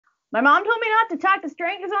My mom told me not to talk to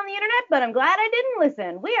strangers on the internet, but I'm glad I didn't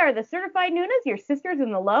listen. We are the Certified Nunas, your sisters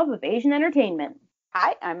in the love of Asian entertainment.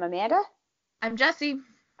 Hi, I'm Amanda. I'm Jessie.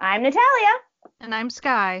 I'm Natalia. And I'm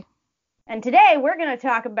Sky. And today we're going to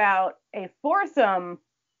talk about a foursome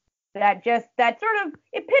that sort of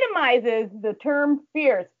epitomizes the term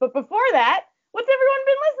fierce. But before that, what's everyone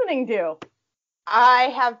been listening to? I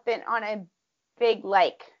have been on a big,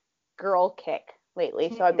 girl kick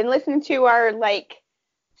lately. So I've been listening to our,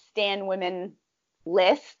 Stan Women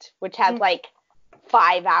list, which has,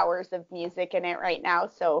 5 hours of music in it right now.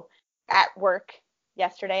 So at work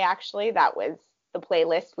yesterday, actually, that was the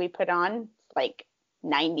playlist we put on. It's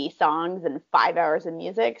 90 songs and 5 hours of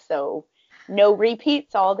music. So no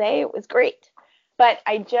repeats all day. It was great. But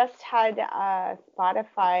I just had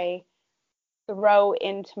Spotify throw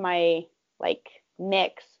into my,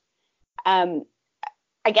 mix. I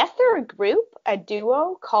guess they're a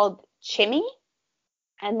duo called Chimmy.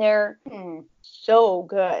 And they're so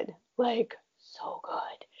good. So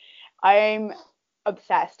good. I'm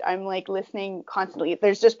obsessed. I'm listening constantly.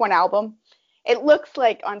 There's just one album. It looks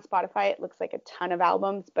like on Spotify, it looks like a ton of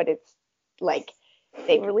albums, but it's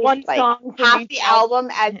they released one song half the album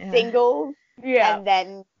as singles Yeah. and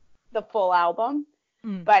then the full album.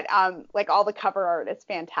 But all the cover art is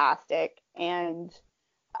fantastic, and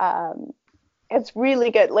it's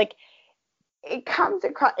really good. It comes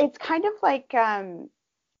across, it's kind of like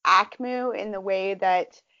Acmu in the way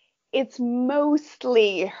that it's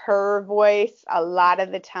mostly her voice a lot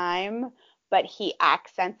of the time, but he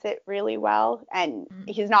accents it really well. And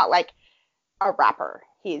he's not a rapper.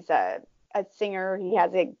 He's a singer. He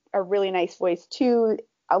has a really nice voice too.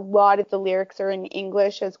 A lot of the lyrics are in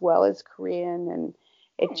English as well as Korean, and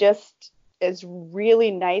it just is really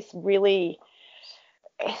nice, really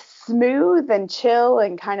smooth and chill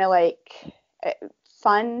and kind of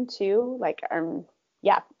fun too.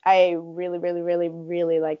 I really, really, really,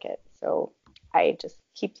 really like it. So I just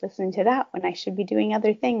keep listening to that when I should be doing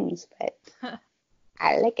other things, but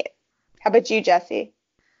I like it. How about you, Jessie?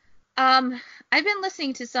 I've been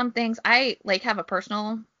listening to some things. I have a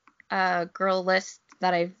personal girl list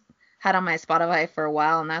that I've had on my Spotify for a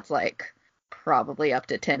while, and that's probably up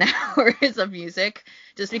to 10 hours of music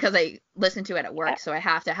just because I listen to it at work, so I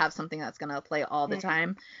have to have something that's going to play all the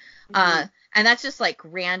time. And that's just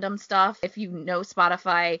random stuff. If you know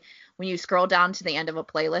Spotify, when you scroll down to the end of a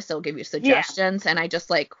playlist, it'll give you suggestions. And I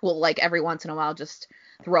just will every once in a while just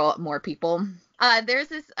throw up more people. There's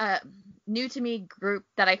this new to me group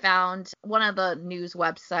that I found. One of the news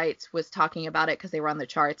websites was talking about it because they were on the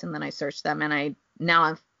charts, and then I searched them, and now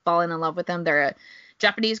I'm falling in love with them. They're a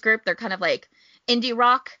Japanese group. They're kind of indie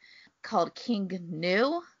rock called King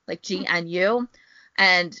Gnu, GNU.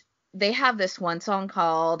 And they have this one song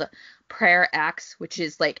called Prayer X, which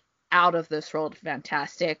is out of this world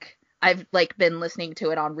fantastic. I've been listening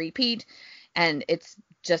to it on repeat, and it's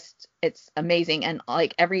amazing. And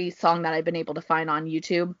every song that I've been able to find on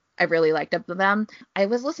YouTube, I really liked up to them. I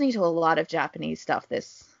was listening to a lot of Japanese stuff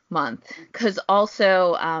this month, because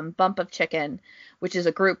also Bump of Chicken, which is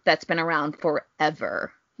a group that's been around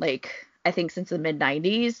forever, I think since the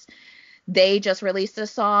mid-90s. They just released a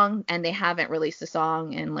song, and they haven't released a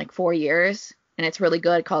song in 4 years, and it's really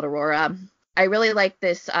good, called Aurora. I really like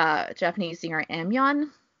this Japanese singer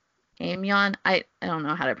Amyeon. I don't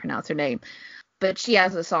know how to pronounce her name, but she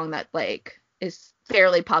has a song that is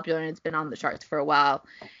fairly popular, and it's been on the charts for a while.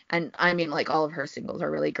 And I mean, all of her singles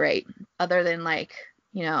are really great. Other than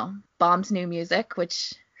Bomb's new music,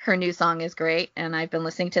 which her new song is great, and I've been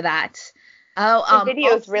listening to that. The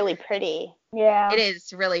video is really pretty. Yeah. It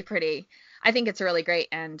is really pretty. I think it's really great,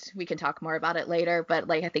 and we can talk more about it later,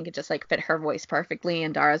 but I think it just fit her voice perfectly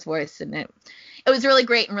and Dara's voice, and it was really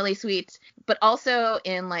great and really sweet. But also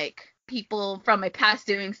in people from my past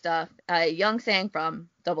doing stuff, Young Sang from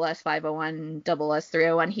Double S501, Double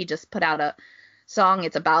S301, he just put out a song.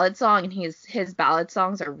 It's a ballad song, and his ballad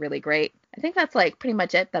songs are really great. I think that's pretty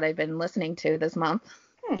much it that I've been listening to this month.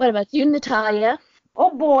 What about you, Natalia?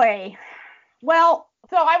 Oh boy. Well,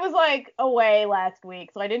 so I was away last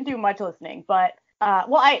week, so I didn't do much listening, but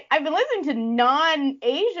I've been listening to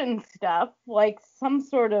non-Asian stuff, some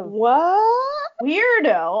sort of What?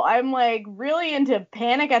 weirdo. I'm really into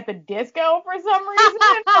Panic at the Disco for some reason.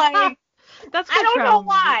 That's I don't know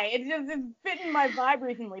why. It's fitting my vibe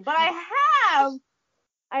recently, but I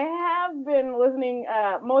have been listening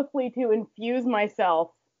mostly to infuse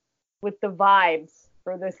myself with the vibes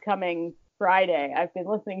for this coming Friday. I've been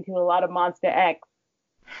listening to a lot of Monsta X.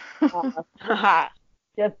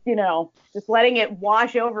 just, just letting it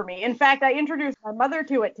wash over me. In fact, I introduced my mother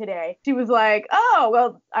to it today. She was like, oh,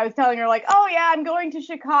 well, I was telling her like, oh yeah, I'm going to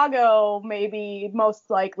Chicago, maybe most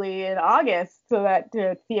likely in August,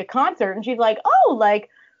 to see a concert. And she's like, oh, like,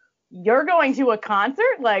 you're going to a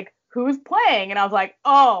concert? Like, who's playing? And I was like,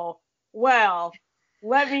 oh, well,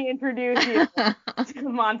 let me introduce you to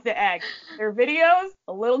Monsta X. Their videos,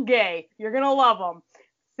 a little gay. You're going to love them.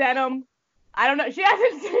 Send them. I don't know. She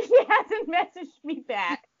hasn't messaged me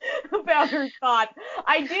back about her thoughts.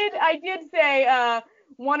 I did say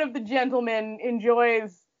one of the gentlemen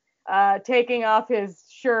enjoys taking off his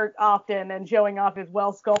shirt often and showing off his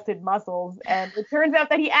well-sculpted muscles, and it turns out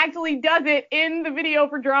that he actually does it in the video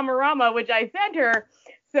for Dramarama, which I sent her.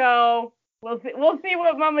 So we'll see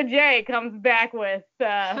what Mama J comes back with.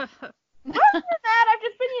 Other than that, I've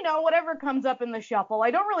just been, whatever comes up in the shuffle.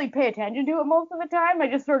 I don't really pay attention to it most of the time. I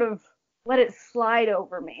just sort of let it slide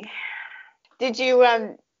over me. Did you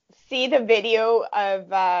see the video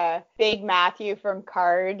of Big Matthew from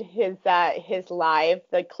Card, his live,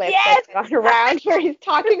 the clip that's gone around where he's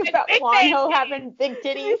talking about Wonho having big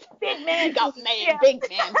titties? Big man. He got big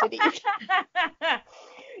man titties.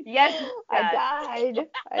 Yes. I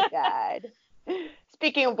died.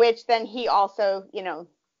 Speaking of which, then he also,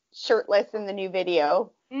 shirtless in the new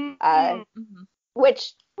video,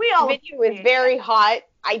 which video is very hot.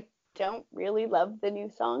 I don't really love the new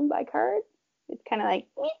song by Card. It's kind of like,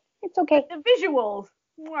 it's okay. But the visuals,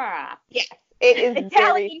 mwah. Yes, it is Italian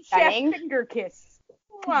very stunning. chef finger kiss.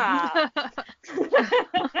 Mwah.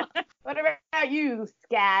 What about you,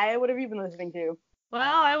 Sky? What have you been listening to?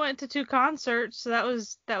 Well, I went to 2 concerts, so that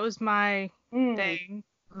was my thing.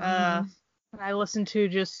 I listened to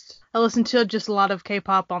just a lot of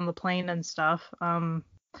K-pop on the plane and stuff,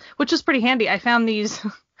 which is pretty handy. I found these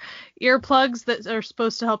earplugs that are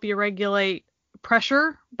supposed to help you regulate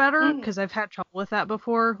pressure better, because I've had trouble with that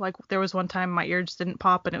before. Like, there was one time my ears didn't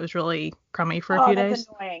pop and it was really crummy for a few days.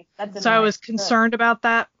 Annoying. That's annoying. So I was concerned about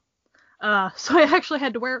that. So I actually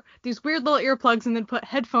had to wear these weird little earplugs and then put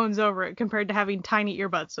headphones over it compared to having tiny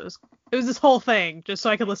earbuds. So it was this whole thing just so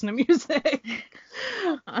I could listen to music.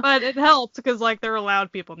 But it helped because, like, there were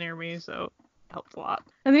loud people near me, so it helped a lot.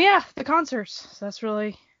 And then, yeah, the concerts. So that's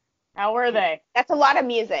really... How were they? That's a lot of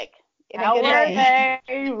music. How were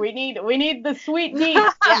they? We need the sweet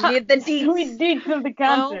deets. Yeah. We need the sweet deets of the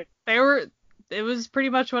concert. Well, it was pretty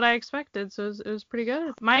much what I expected, so it was pretty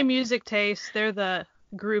good. My music taste, they're the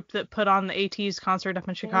group that put on the ATEEZ concert up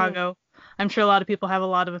in Chicago. I'm sure a lot of people have a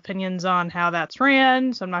lot of opinions on how that's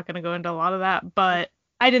ran, so I'm not going to go into a lot of that, but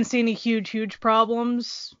I didn't see any huge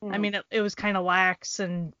problems. I mean, it was kind of lax,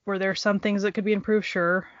 and were there some things that could be improved?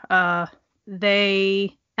 Sure. I'm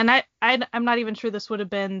not even sure this would have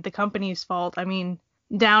been the company's fault. I mean,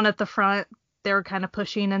 down at the front, they were kind of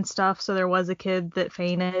pushing and stuff, so there was a kid that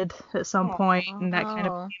fainted at some point, and that kind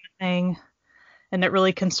of became a thing. And it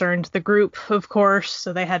really concerned the group, of course,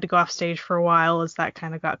 so they had to go off stage for a while as that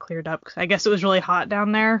kind of got cleared up. I guess it was really hot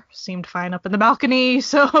down there. Seemed fine up in the balcony,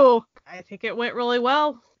 so I think it went really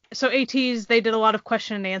well. So ATEEZ, they did a lot of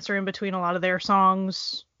question and answer in between a lot of their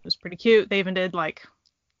songs. It was pretty cute. They even did, like,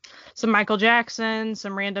 some Michael Jackson,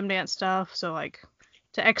 some random dance stuff. So, like,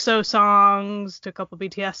 to EXO songs, to a couple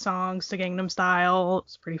BTS songs, to Gangnam Style.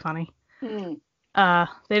 It's pretty funny. They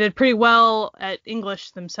did pretty well at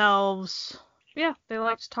English themselves. Yeah, they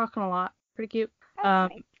liked talking a lot. Pretty cute.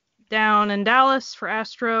 Down in Dallas for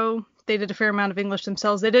Astro, they did a fair amount of English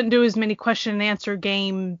themselves. They didn't do as many question and answer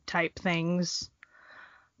game type things,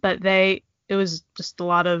 but it was just a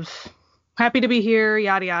lot of happy to be here,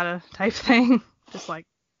 yada yada type thing, just like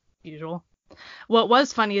usual. What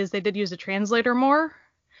was funny is they did use a translator more,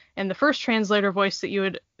 and the first translator voice that you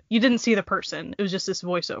didn't see the person. It was just this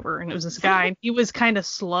voiceover, and it was this guy, and he was kind of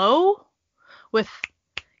slow with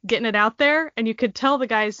getting it out there, and you could tell the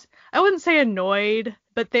guys, I wouldn't say annoyed,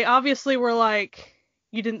 but they obviously were like,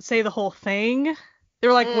 you didn't say the whole thing. They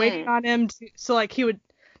were like waiting on him so like the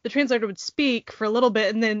translator would speak for a little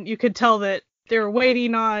bit, and then you could tell that they were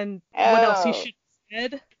waiting on what else he should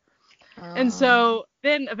have said. And so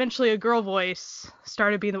then eventually a girl voice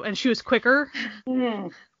started being and she was quicker.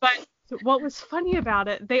 But what was funny about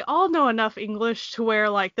it, they all know enough English to where,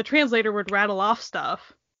 like, the translator would rattle off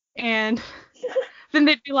stuff, and then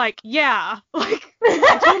they'd be like, yeah, like,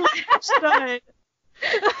 I totally understood.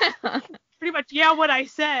 Pretty much, yeah, what I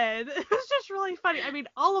said. It was just really funny. I mean,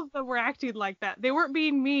 all of them were acting like that. They weren't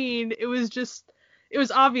being mean. It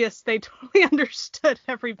was obvious they totally understood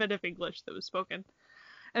every bit of English that was spoken.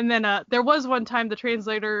 And then there was one time the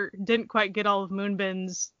translator didn't quite get all of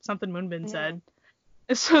something Moonbin said.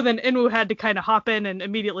 So then Inwoo had to kind of hop in and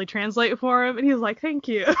immediately translate for him, and he was like, thank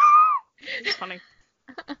you. It's funny.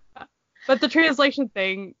 But the translation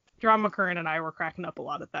thing, Drama Current and I were cracking up a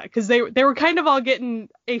lot at that because they were kind of all getting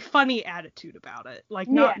a funny attitude about it, like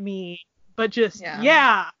not me, but just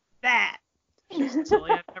that. It's just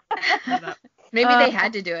silly. I've never heard that. Maybe they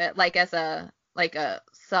had to do it like as a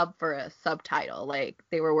sub for a subtitle. Like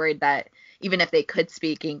they were worried that even if they could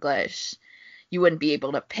speak English, you wouldn't be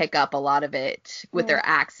able to pick up a lot of it with their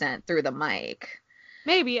accent through the mic.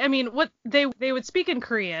 Maybe. I mean, what they would speak in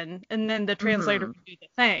Korean, and then the translator would do the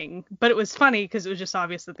thing. But it was funny because it was just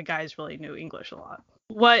obvious that the guys really knew English a lot.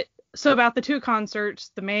 So about the two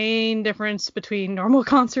concerts, the main difference between normal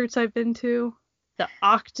concerts I've been to, the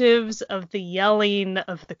octaves of the yelling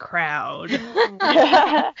of the crowd.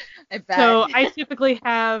 I bet. So I typically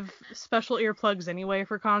have special earplugs anyway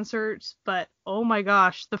for concerts, but oh my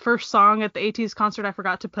gosh, the first song at the ATEEZ concert, I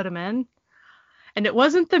forgot to put them in. And it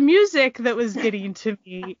wasn't the music that was getting to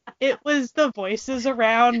me. It was the voices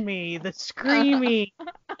around me, the screaming,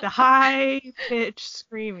 the high-pitched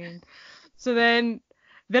screaming. So then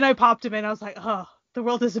I popped him in. I was like, oh, the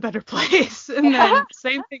world is a better place. And then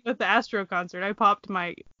same thing with the Astro concert. I popped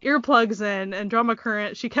my earplugs in, and Drama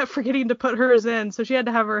Current, she kept forgetting to put hers in, so she had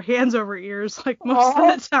to have her hands over ears like most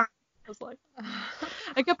of the time. I was like,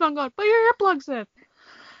 I kept on going, put your earplugs in.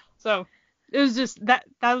 So it was just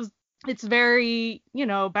it's very,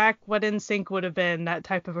 back what NSYNC would have been, that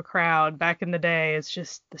type of a crowd back in the day. It's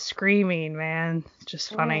just the screaming, man. It's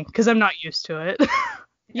just funny because I'm not used to it.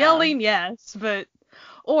 Yelling, yes,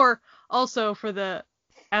 or also for the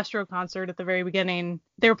Astro concert at the very beginning,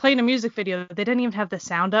 they were playing a music video. They didn't even have the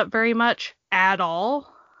sound up very much at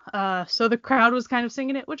all. So the crowd was kind of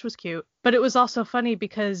singing it, which was cute. But it was also funny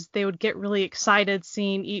because they would get really excited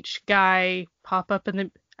seeing each guy pop up in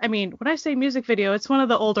the... I mean, when I say music video, it's one of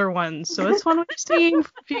the older ones, so it's one we've seen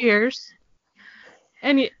for a few years.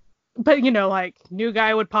 But like, new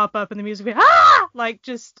guy would pop up in the music video. Like,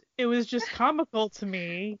 it was just comical to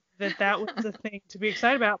me that was a thing to be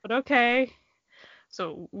excited about, but okay.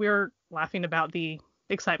 So we were laughing about the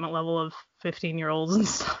excitement level of 15-year-olds and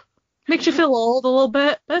stuff. Makes you feel old a little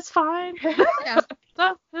bit, but it's fine. Yeah.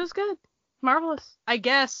 So it was good. Marvelous. I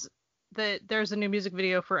guess that there's a new music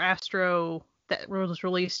video for Astro that was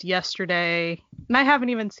released yesterday, and I haven't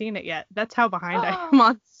even seen it yet. That's how behind I am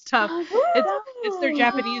on stuff. It's their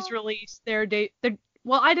Japanese release.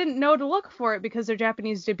 Well, I didn't know to look for it because their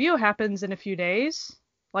Japanese debut happens in a few days,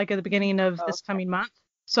 like at the beginning of this coming month.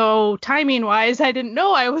 So timing-wise, I didn't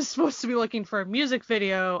know I was supposed to be looking for a music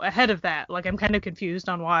video ahead of that. Like, I'm kind of confused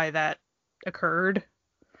on why that occurred.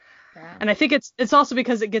 Yeah. And I think it's also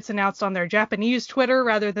because it gets announced on their Japanese Twitter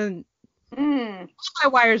rather than my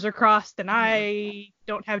wires are crossed, and I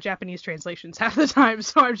don't have Japanese translations half the time,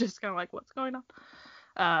 so I'm just kind of like, what's going on?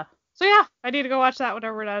 So yeah, I need to go watch that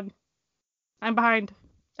whenever we're done. I'm behind,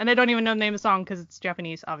 and I don't even know the name of the song because it's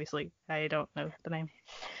Japanese. Obviously, I don't know the name.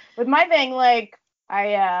 With my thing, like,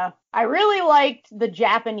 I really liked the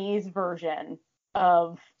Japanese version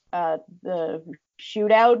of the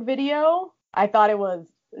shootout video. I thought it was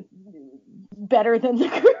better than the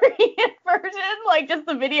Korean version, like just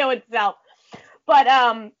the video itself. But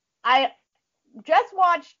I just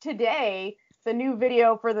watched today the new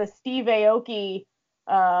video for the Steve Aoki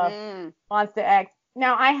Monsta X.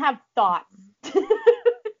 Now I have thoughts.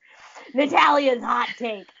 Natalia's hot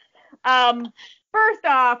take. First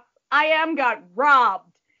off, I.M got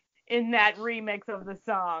robbed in that remix of the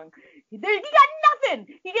song. He got nothing.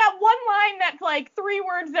 He got one line that's like 3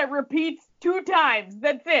 words that repeats 2 times.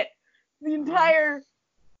 That's it. The entire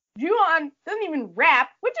Juhan doesn't even rap,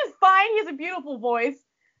 which is fine. He has a beautiful voice.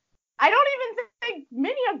 I don't even think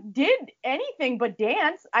Minhyuk did anything but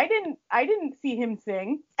dance. I didn't see him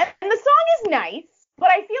sing. And the song is nice,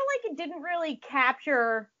 but I feel like it didn't really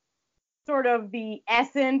capture sort of the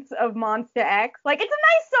essence of Monsta X. Like, it's a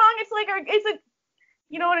nice song. It's a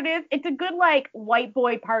you know what it is? It's a good, like, white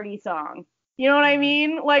boy party song. You know what I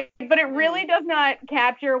mean? Like, but it really does not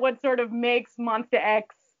capture what sort of makes Monsta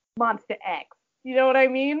X Monsta X. You know what I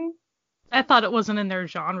mean? I thought it wasn't in their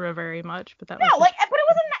genre very much, but that but it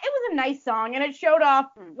was a nice song, and it showed off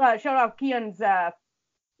Kihyun's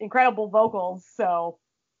incredible vocals, so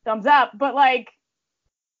thumbs up. But like,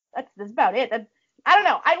 that's about it. I don't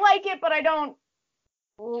know. I like it, but I don't.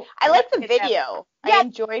 I like the video. Yeah, I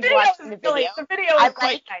enjoyed watching the video. The video is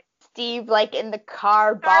quite nice. Steve, like, in the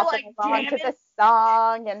car bopping along to the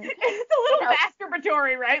song, and it's a little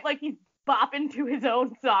masturbatory, right? Like, he's bopping to his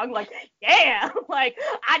own song, like, yeah, like,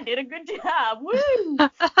 I did a good job, woo!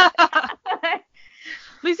 At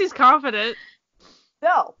least he's confident.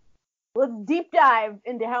 So, let's deep dive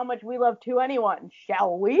into how much we love 2NE1,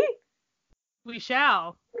 shall we? We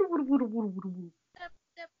shall.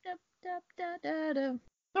 So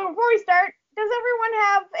before we start, does everyone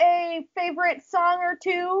have a favorite song or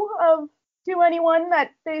two of To Anyone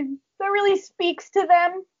that really speaks to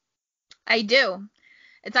them? I do.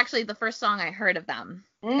 It's actually the first song I heard of them.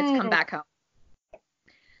 It's Come Back Home.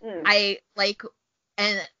 I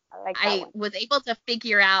was able to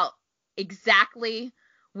figure out exactly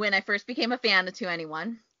when I first became a fan of To Anyone.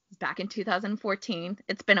 It was back in 2014.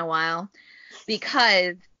 It's been a while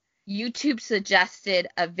because YouTube suggested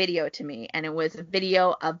a video to me, and it was a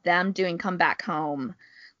video of them doing Come Back Home,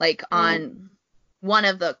 like on one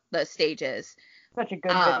of the stages. Such a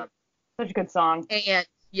good video. Such a good song. And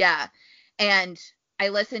yeah, and I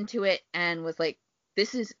listened to it and was like,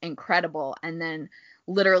 this is incredible. And then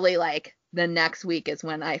literally like the next week is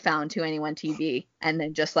when I found To Anyone TV, and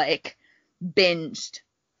then just like binged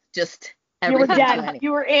just everything. You were done.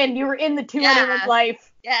 You were in the To Anyone's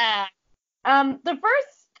life. Yeah. The first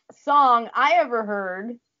song I ever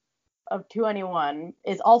heard of To Anyone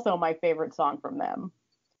is also my favorite song from them,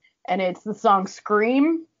 and it's the song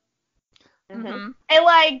Scream. Mm-hmm. And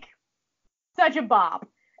like such a bop.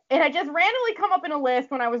 It had just randomly come up in a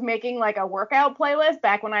list when I was making like a workout playlist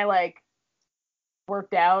back when I like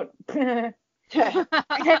worked out. And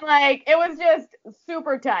like it was just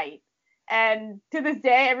super tight. And to this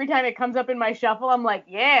day, every time it comes up in my shuffle, I'm like,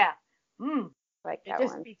 yeah. Like it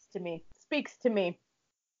just speaks to me.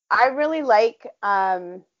 I really like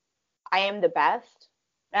I Am the Best.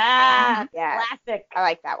 Yeah. Classic. I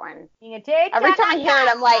like that one. Every time I hear it,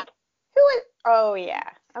 I'm like, who is? Oh yeah.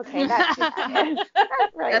 Okay, that's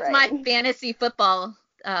That's my fantasy football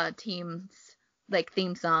team's like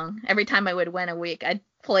theme song. Every time I would win a week, I'd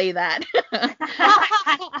play that.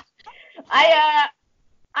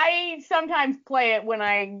 I sometimes play it when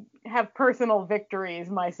I have personal victories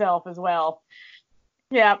myself as well.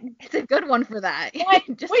 Yeah. It's a good one for that. Like,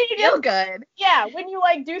 just feel good. Yeah, when you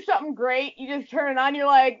like do something great, you just turn it on, you're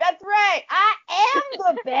like, that's right, I am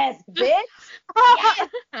the best, bitch.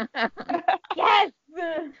 Yes.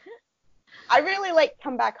 I really like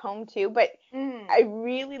Come Back Home too, but I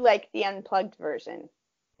really like the unplugged version.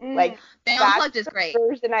 Like the unplugged is great. The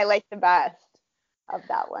version I like the best of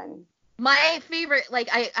that one. My favorite, like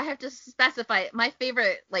I have to specify, my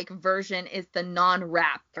favorite like version is the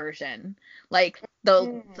non-rap version. Like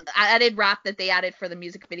the added rap that they added for the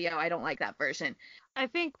music video, I don't like that version. I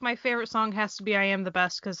think my favorite song has to be I Am the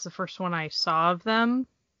Best because it's the first one I saw of them.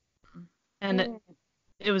 And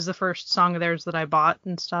it was the first song of theirs that I bought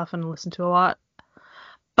and stuff and listened to a lot.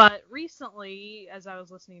 But recently, as I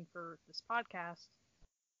was listening for this podcast,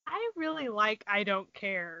 I really like I Don't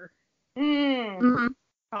Care.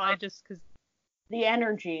 Probably just because the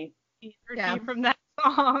energy from that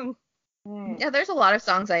song. Yeah, there's a lot of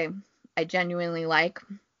songs I genuinely like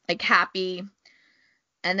Happy,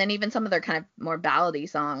 and then even some of their kind of more ballady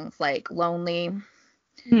songs like Lonely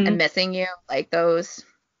and Missing You, like those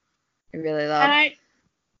I really love. And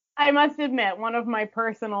I must admit, one of my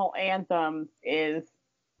personal anthems is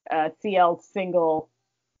CL's single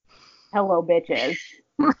Hello Bitches.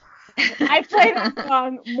 I play that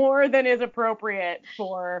song more than is appropriate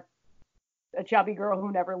for a chubby girl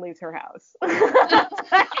who never leaves her house. I'm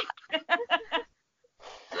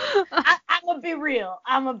gonna be real.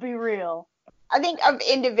 I think of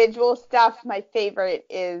individual stuff, my favorite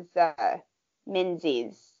is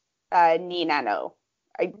Minzy's Ni Na No.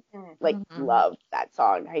 I love that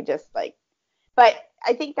song. I just like, but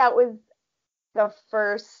I think that was the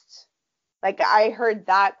first, like I heard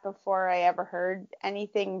that before I ever heard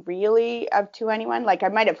anything really of To Anyone. Like I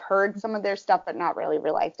might have heard some of their stuff, but not really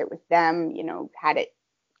realized it was them, had it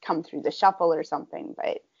come through the shuffle or something.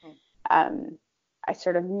 But I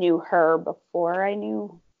sort of knew her before I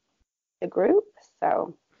knew the group.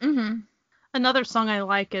 So another song I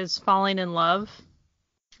like is Falling in Love.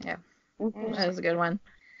 Yeah, that was a good one.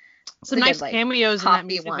 Some nice cameos in that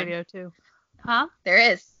music video too. Huh? There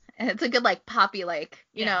is. It's a good like poppy, like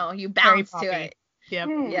you know, you bounce to it. Yep.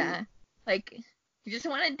 Yeah. Like you just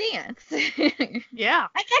want to dance. Yeah.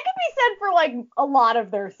 That could be said for like a lot of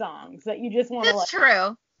their songs that you just want to. That's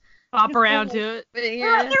true. Bop around to it.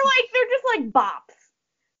 Yeah. They're just like bops.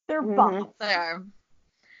 They're bops. They are.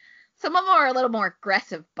 Some of them are a little more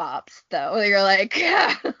aggressive bops, though. You're like,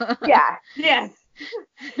 yeah, yes,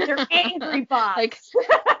 they're angry bops. Like,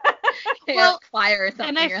 fire or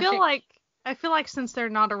something. And I feel like since they're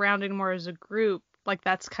not around anymore as a group, like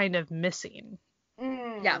that's kind of missing.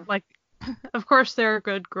 Yeah. Like, of course there are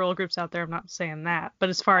good girl groups out there. I'm not saying that, but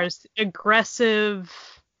as far as aggressive,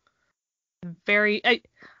 very,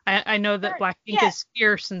 I know that Blackpink is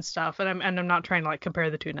fierce and stuff, and I'm not trying to like compare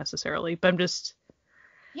the two necessarily, but I'm just.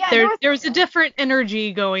 Yeah, there was a different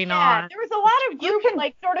energy going on. There was a lot of groups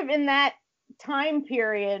like sort of in that time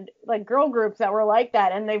period, like girl groups that were like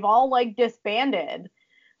that, and they've all like disbanded.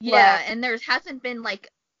 Yeah, Like, and there hasn't been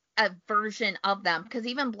like a version of them, because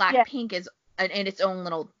even Yeah. Blackpink is in its own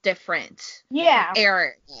little different yeah,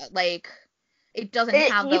 era. Like, it doesn't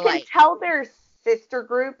have the You can like. tell they're sister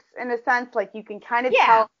groups in a sense. Like you can kind of Yeah.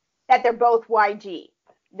 tell that they're both YG.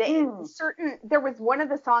 Mm. There was one of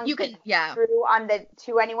the songs You can, yeah. through on the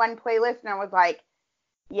 2NE1 playlist, and I was like,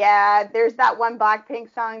 yeah, there's that one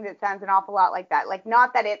Blackpink song that sounds an awful lot like that. Like,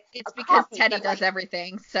 not that it's a because copy, Teddy but, does like,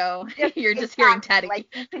 everything, so just you're just hearing exactly, Teddy.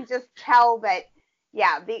 Like, you can just tell that,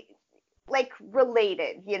 yeah, the like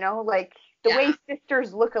related, you know, like the way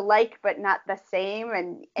sisters look alike but not the same,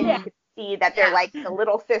 and you can see that they're like the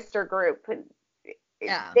little sister group, and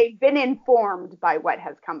they've been informed by what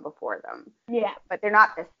has come before them. Yeah, but they're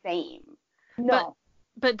not the same. No.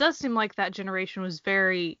 But it does seem like that generation was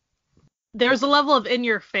very. There's a level of in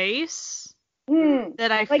your face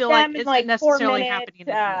that I feel like isn't like necessarily happening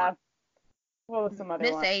anymore. What was some other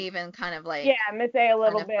Miss one? A even kind of like. Yeah, Miss A a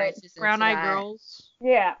little bit. Brown Eyed Girls.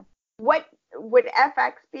 Yeah. What would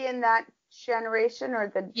FX be in that generation or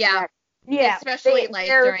the next? Yeah, especially like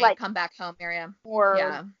during like Come Back Home area. Or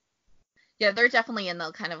yeah, they're definitely in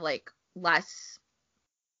the kind of like less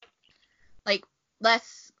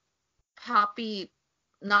poppy,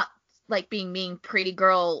 not like being mean pretty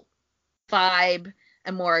girl vibe,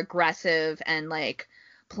 and more aggressive, and like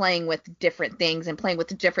playing with different things and playing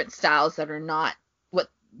with different styles that are not what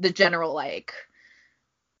the general like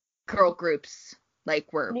girl groups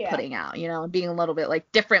like were putting out, you know, being a little bit like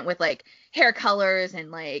different with like hair colors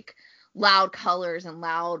and like loud colors and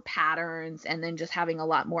loud patterns, and then just having a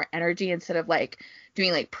lot more energy instead of like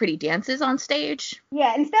doing like pretty dances on stage.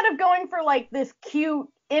 Yeah, instead of going for like this cute,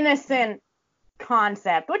 innocent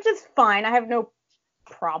concept, which is fine. I have no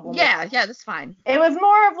problem with Yeah, that's fine. It was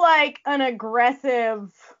more of like an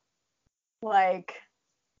aggressive, like,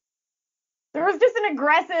 there was just an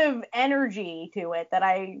aggressive energy to it that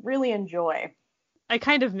I really enjoy. I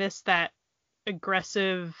kind of miss that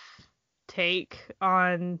aggressive take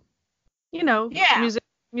on, you know,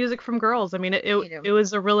 music from girls. I mean, it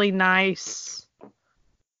was a really nice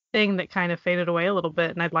thing that kind of faded away a little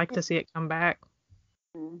bit, and I'd like to see it come back.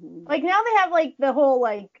 Mm-hmm. Like now they have like the whole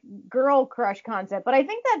like girl crush concept, but I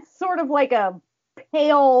think that's sort of like a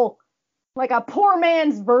pale, like a poor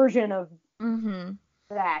man's version of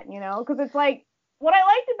that, you know? Because it's like what I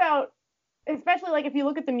liked about, especially like if you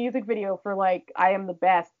look at the music video for like I Am the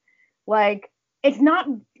Best, like it's not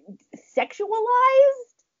sexualized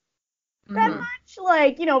that much.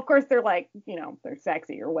 Like, you know, of course they're like, you know, they're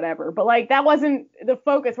sexy or whatever, but like that wasn't the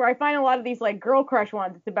focus. Where I find a lot of these like girl crush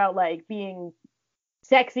ones, it's about like being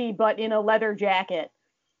sexy but in a leather jacket.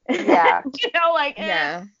 Yeah. You know, like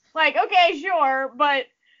like okay, sure, but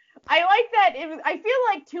I like that I feel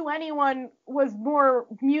like 2NE1 was more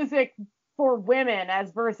music for women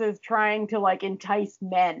as versus trying to like entice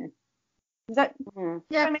men. Does that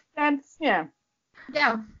make sense? Yeah.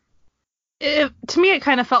 Yeah. To me, it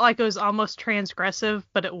kind of felt like it was almost transgressive,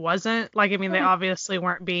 but it wasn't. Like, I mean, they obviously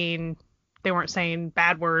they weren't saying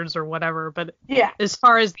bad words or whatever, but as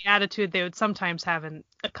far as the attitude they would sometimes have in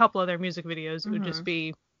a couple of their music videos, it would just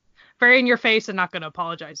be very in your face and not going to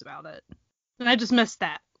apologize about it. And I just missed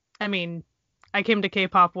that. I mean, I came to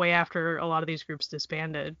K-pop way after a lot of these groups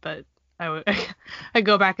disbanded, but I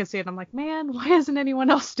go back and see it, and I'm like, man, why isn't anyone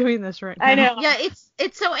else doing this right now? I know. Yeah,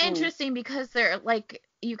 it's so interesting because they're like,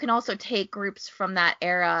 you can also take groups from that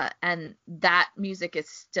era, and that music is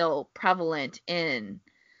still prevalent in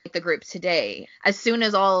the groups today. As soon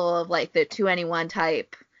as all of like the 2NE1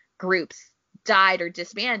 type groups died or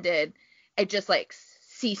disbanded, it just like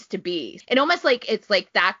ceased to be. It almost like it's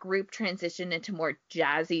like that group transitioned into more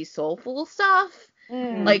jazzy, soulful stuff,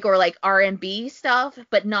 like, or like R&B stuff,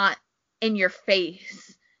 but not in your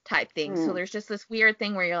face type thing. So there's just this weird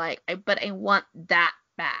thing where you're like, but I want that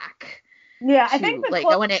back. Yeah, I think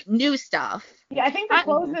I want it new stuff. Yeah, I think the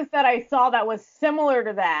closest that I saw that was similar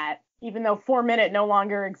to that, even though 4 Minute no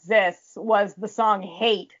longer exists, was the song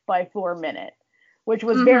Hate by 4 Minute, which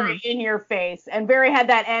was very in your face and very had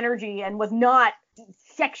that energy and was not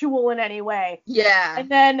sexual in any way. Yeah. And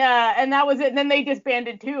then and that was it. And then they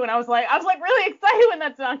disbanded too, and I was like really excited when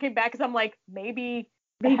that song came back, because I'm like, maybe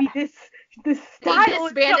this style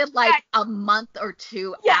they disbanded like back. a month or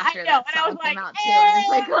two Yeah, after I know. that song came out too, and it's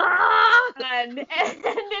like, and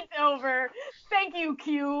it's over. Thank you,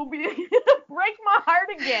 Cube. Break my heart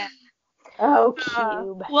again. Oh,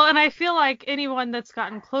 Cube. Well, and I feel like anyone that's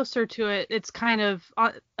gotten closer to it, it's kind of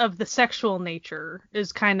the sexual nature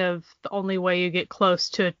is kind of the only way you get close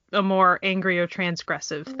to a more angry or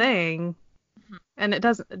transgressive thing. And it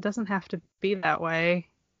doesn't have to be that way.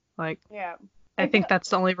 Like, Yeah. I think that's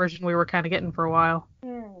the only version we were kind of getting for a while.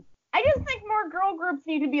 I just think more girl groups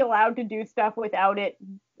need to be allowed to do stuff without it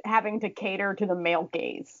having to cater to the male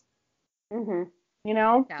gaze. Mm-hmm. You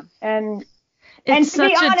know? Yeah. And It's to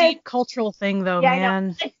such be honest, a deep cultural thing, though, yeah,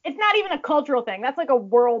 man. I know. It's not even a cultural thing. That's like a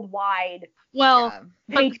worldwide. Well,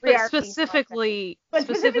 but patriarchy specifically,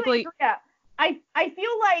 yeah, I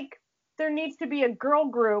feel like there needs to be a girl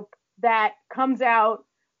group that comes out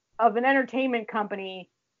of an entertainment company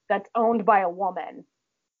that's owned by a woman,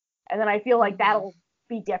 and then I feel like that'll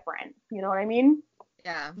be different. You know what I mean?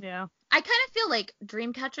 Yeah. Yeah. I kind of feel like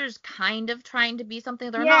Dreamcatcher's kind of trying to be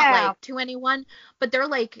something. They're Yeah. not like to anyone, but they're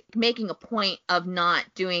like making a point of not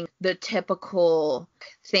doing the typical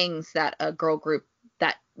things that a girl group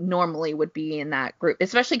that normally would be in that group,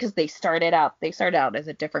 especially because they started out as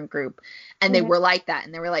a different group, and they were like that,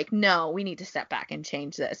 and they were like, no, we need to step back and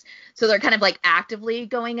change this. So they're kind of like actively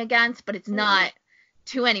going against, but it's not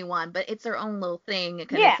to anyone, but it's their own little thing. It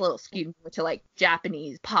kind of it's a little skewed to like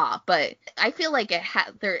Japanese pop, but I feel like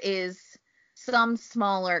there is some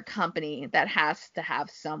smaller company that has to have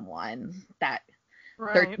someone that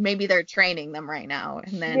maybe they're training them right now,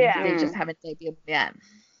 and then they just haven't debuted yet.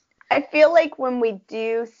 I feel like when we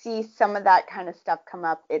do see some of that kind of stuff come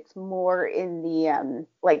up, it's more in the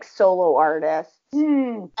like solo artists,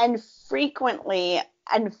 and frequently,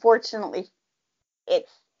 unfortunately,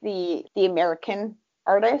 it's the American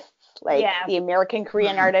artists, like the American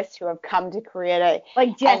Korean artists who have come to Korea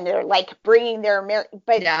and they're like bringing their American,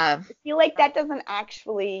 but I feel like that doesn't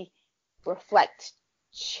actually reflect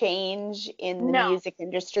change in the music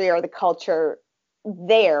industry or the culture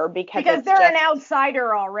there, because they're an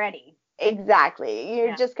outsider already. Exactly.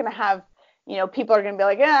 You're just going to have, people are going to be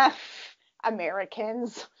like,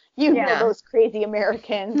 Americans, know those crazy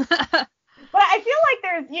Americans. But I feel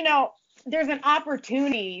like there's an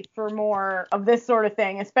opportunity for more of this sort of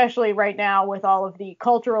thing, especially right now with all of the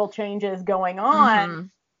cultural changes going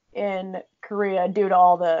on in Korea due to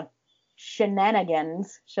all the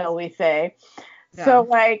shenanigans, shall we say. Yeah. So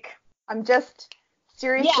like, I'm just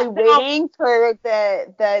seriously waiting for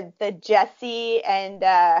the Jessie and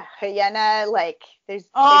Hyena, like they've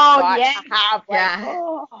got to have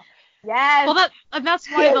yes. Well, that's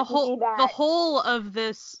why the whole of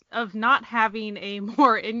this, of not having a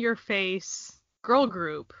more in your face girl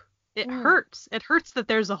group, it hurts. It hurts that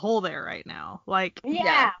there's a hole there right now. Like,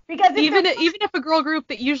 because even if a girl group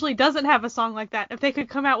that usually doesn't have a song like that, if they could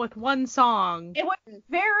come out with one song, it would be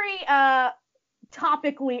very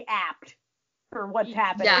topically apt for what's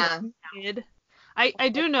happening. Yeah. I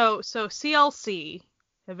do know. So CLC,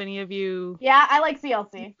 have any of you? Yeah, I like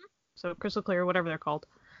CLC. So Crystal Clear, whatever they're called.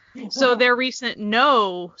 So their recent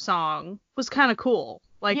No song was kind of cool.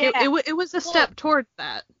 Like it was a step towards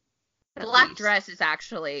that. Black Dress is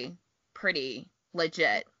actually pretty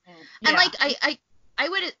legit. And like I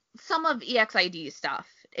would, some of EXID's stuff,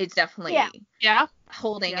 it's definitely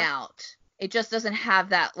holding out. It just doesn't have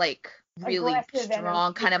that like really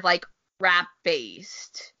strong kind of like rap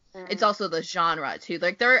based. It's also the genre too.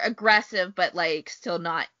 Like they're aggressive, but like still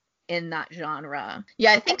not in that genre.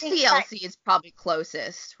 Yeah, I think CLC is probably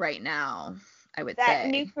closest right now, I would say. That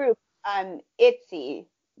new group, ITZY,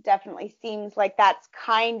 definitely seems like that's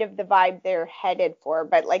kind of the vibe they're headed for,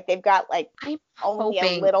 but like they've got like only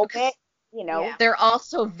a little bit, They're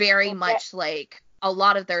also very much like, a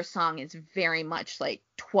lot of their song is very much like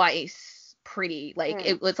Twice pretty. Like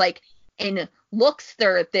it was like, in looks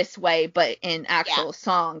they're this way, but in actual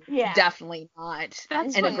song, definitely not.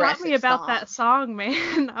 That's what got me about that song,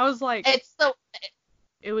 man. I was like,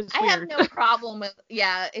 it was weird. I have no problem with,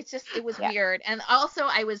 it's just, it was weird. And also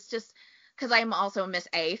I was just, because I'm also a Miss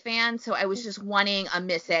A fan, so I was just wanting a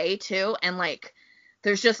Miss A too, and like,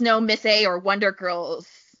 there's just no Miss A or Wonder Girls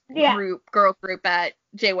girl group at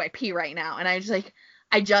JYP right now, and I was like,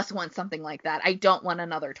 I just want something like that. I don't want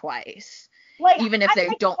another Twice. Like, even if they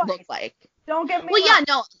don't look like. Don't get me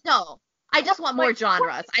wrong. No. I just want more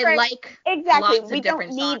genres. I like lots of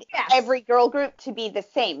different don't need every girl group to be the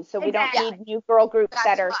same. So we don't need new girl groups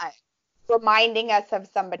that are reminding us of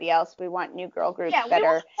somebody else. We want new girl groups that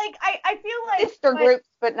are I feel like sister groups,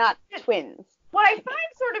 but not twins. What I find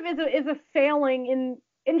sort of is a failing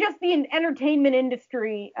in just the entertainment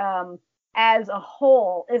industry as a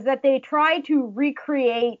whole is that they try to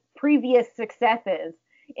recreate previous successes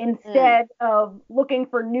instead of looking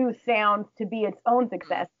for new sounds to be its own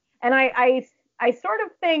success. And I sort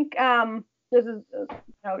of think this is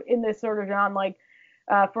in this sort of genre, like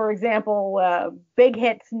for example, Big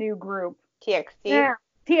Hit's new group TXT. Yeah,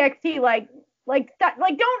 TXT. Like you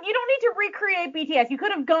don't need to recreate BTS. You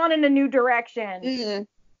could have gone in a new direction.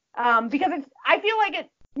 Because I feel like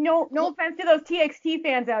no offense to those TXT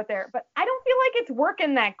fans out there, but I don't feel like it's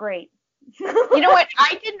working that great. You know what?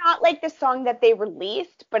 I did not like the song that they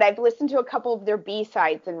released, but I've listened to a couple of their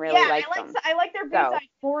B-sides and really liked them. I like their B-sides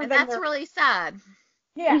more And than that's really sad.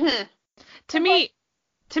 Yeah. Mm-hmm. To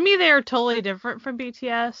me, they are totally different from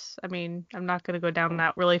BTS. I mean, I'm not going to go down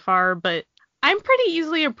that really far, but I'm pretty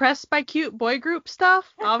easily impressed by cute boy group stuff,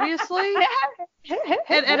 obviously.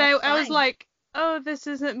 and I was like, oh, this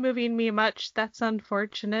isn't moving me much. That's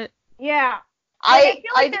unfortunate. Yeah. I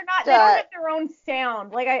feel like they don't have their own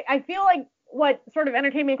sound. Like, I feel like what sort of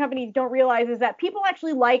entertainment companies don't realize is that people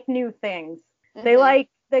actually like new things. Mm-hmm.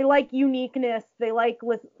 They like uniqueness. They like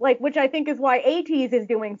which I think is why ATEEZ is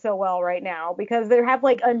doing so well right now, because they have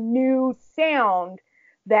like a new sound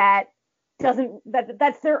that's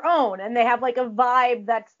their own, and they have like a vibe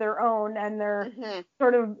that's their own, and they're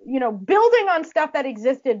sort of, building on stuff that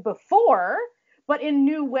existed before, but in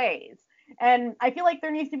new ways. And I feel like there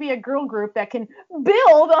needs to be a girl group that can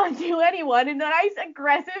build onto anyone in a nice,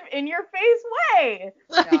 aggressive, in-your-face way.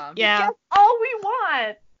 Yeah. That's all we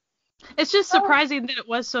want. It's just surprising that it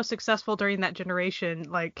was so successful during that generation.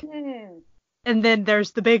 Like, and then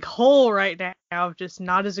there's the big hole right now of just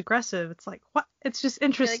not as aggressive. It's like, what? It's just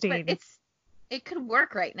interesting. But it could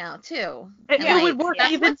work right now too. It would work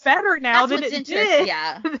even better now than it did.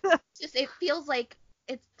 Yeah. Just it feels like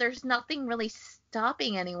there's nothing really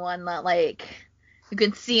stopping anyone that like you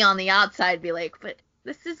can see on the outside be like, but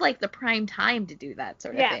this is like the prime time to do that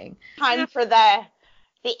sort of thing. Time for the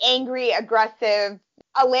angry, aggressive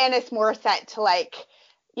Alanis Morissette to like,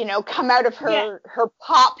 come out of her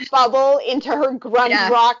pop bubble into her grunge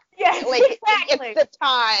rock. Yes, like, exactly. It's the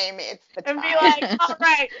time. And be like, all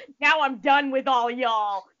right, now I'm done with all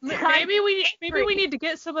y'all. Maybe we need to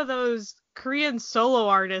get some of those Korean solo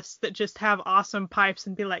artists that just have awesome pipes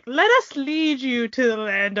and be like, let us lead you to the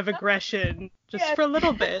land of aggression just for a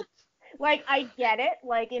little bit. Like, I get it.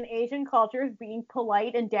 Like, in Asian cultures, being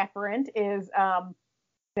polite and deferent is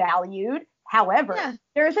valued. However,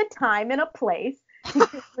 there's a time and a place to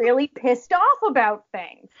get really pissed off about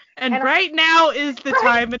things. And right now is the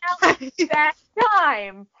time and place. That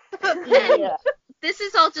time. This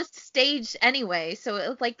is all just staged anyway, so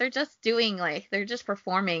it's like they're just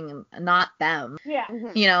performing, not them.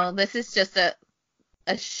 Yeah. This is just a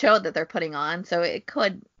show that they're putting on, so it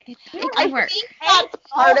could work. I think that's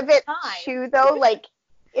part of it too, though. Like,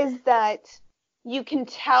 is that you can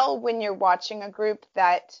tell when you're watching a group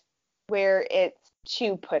that where it's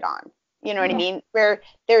to put on. You know what I mean? Where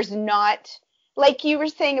there's not, like you were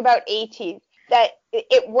saying about ATEEZ, that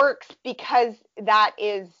it works because that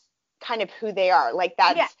is kind of who they are. Like,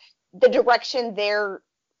 that's the direction they're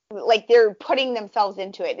putting themselves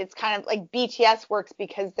into it. It's kind of like BTS works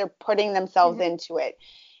because they're putting themselves into it.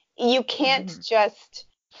 You can't just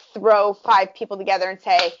throw 5 people together and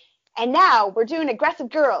say, and now we're doing aggressive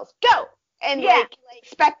girls, go! And like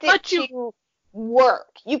expect it to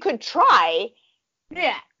work. You could try.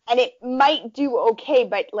 Yeah. And it might do okay,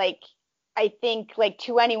 but like, I think like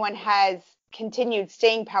To Anyone has continued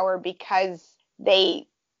staying power because they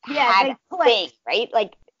had a thing, right?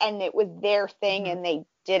 Like, and it was their thing and they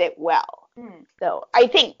did it well. So I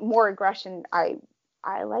think more aggression. I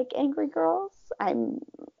like angry girls. I'm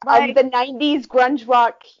of the 90s grunge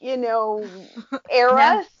rock,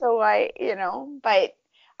 era. So but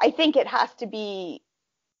I think it has to be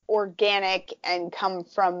organic and come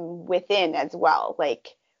from within as well. Like,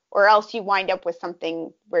 or else you wind up with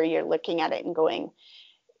something where you're looking at it and going,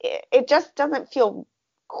 it just doesn't feel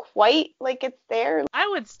quite like it's there. I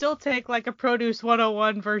would still take like a Produce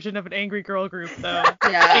 101 version of an angry girl group, though.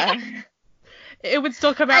 Yeah. It would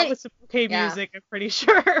still come out with some okay music, I'm pretty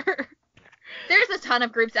sure. There's a ton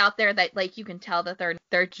of groups out there that like you can tell that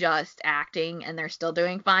they're just acting and they're still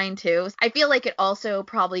doing fine too. I feel like it also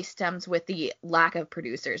probably stems with the lack of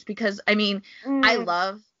producers, because I mean, I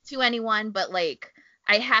love To Anyone, but like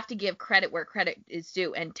I have to give credit where credit is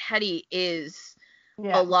due, and Teddy is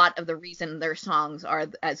a lot of the reason their songs are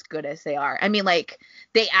as good as they are. I mean, like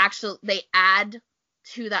they add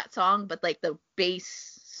to that song, but like the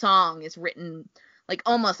base song is written, like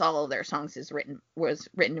almost all of their songs was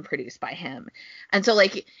written and produced by him. And so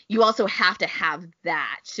like you also have to have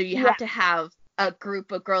that. So you have to have a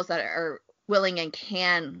group of girls that are willing and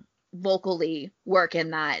can vocally work in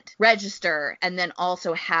that register, and then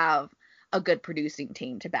also have a good producing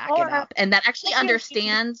team to back it up, and that actually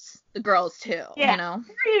understands the girls too. Or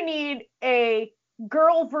you need a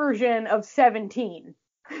girl version of 17.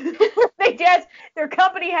 Their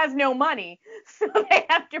company has no money, so they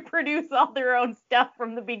have to produce all their own stuff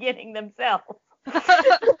from the beginning themselves.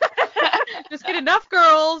 Just get enough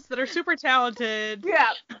girls that are super talented. Yeah.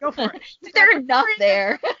 Go for it. There are enough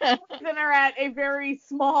there. Then are at a very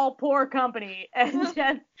small, poor company and just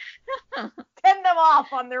send them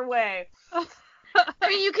off on their way. I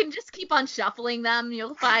mean, you can just keep on shuffling them.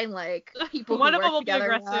 You'll find like people One who of them work will be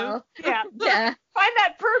together aggressive. well. Yeah. Yeah. Find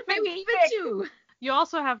that perfect Maybe even fit. 2. You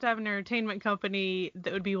also have to have an entertainment company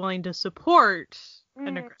that would be willing to support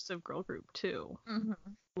an aggressive girl group too,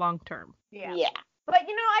 long term. Yeah. Yeah. But I've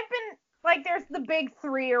been like, there's the big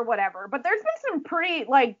 3 or whatever, but there's been some pretty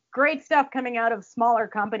like great stuff coming out of smaller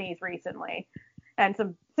companies recently, and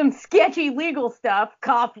some sketchy legal stuff.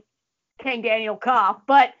 Cough, King Daniel cough,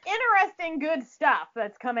 but interesting, good stuff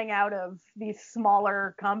that's coming out of these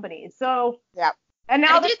smaller companies. So Yep. And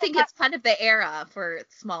now I do think it's kind of the era for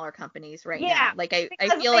smaller companies right now. Like I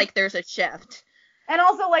feel like there's a shift. And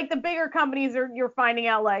also, like, the bigger companies you're finding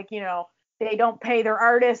out, like, they don't pay their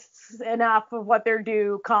artists enough of what they're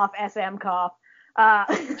due. Cough, SM cough. Oh,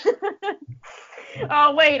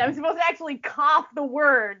 wait, I'm supposed to actually cough the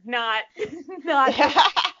word, not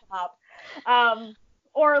cough.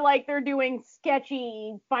 Or, like, they're doing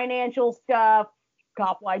sketchy financial stuff.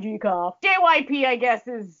 Cough, YG, cough. JYP, I guess,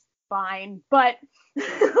 is fine, but,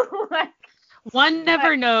 like, One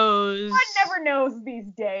never knows. one never knows these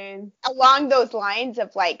days. Along those lines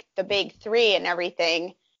of like the big 3 and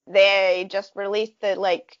everything, they just released the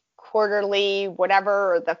like quarterly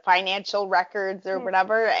whatever, or the financial records or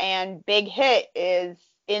whatever, and Big Hit is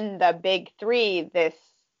in the big 3 this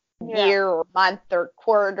year or month or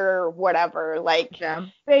quarter or whatever. Like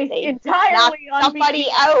Based they entirely knocked on somebody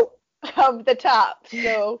BTS. out of the top.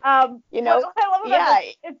 So What I love about yeah.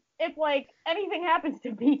 this, if like anything happens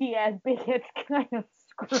to BTS, Big Hit's kind of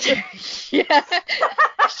screwed. Yeah.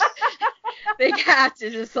 They have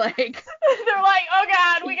to just like They're like, oh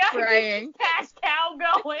god, we gotta praying. keep this cash cow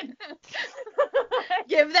going.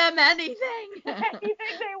 Give them anything. Anything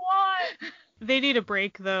they want. They need a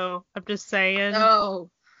break though. I'm just saying.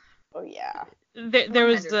 Oh. Oh yeah. There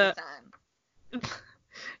was 100%.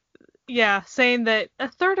 saying that a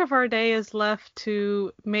third of our day is left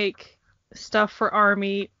to make stuff for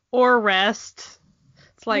ARMY or rest.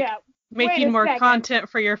 It's like making more content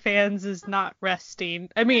for your fans is not resting.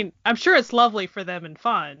 I mean, I'm sure it's lovely for them and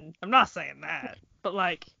fun. I'm not saying that. But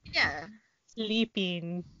like,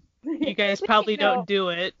 sleeping, you guys probably don't do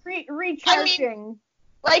it. Recharging.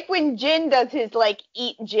 Like when Jin does his like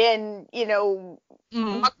eat Jin,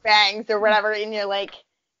 mukbangs or whatever, and you're like,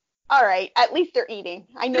 all right, at least they're eating.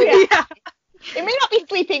 I know they may not be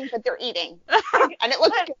sleeping, but they're eating, and it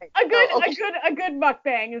looks good. A good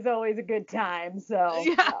mukbang is always a good time. So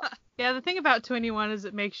yeah. The thing about 21 is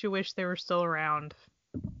it makes you wish they were still around.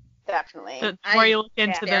 Definitely. The more you look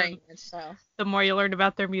into them, the more you learn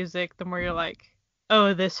about their music, the more you're like,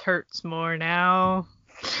 oh, this hurts more now.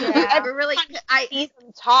 Yeah.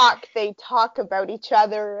 They talk about each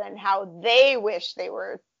other and how they wish they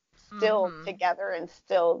were still together and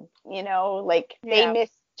still, they miss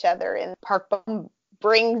each other. And Park Bum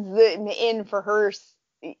brings them in for her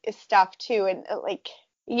stuff too. And like,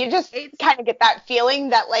 you just kind of get that feeling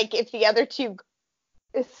that like if the other 2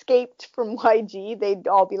 escaped from YG, they'd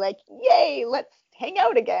all be like, yay, let's hang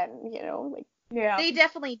out again, They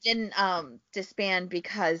definitely didn't disband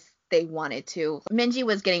because they wanted to. Minji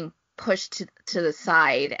was getting pushed to the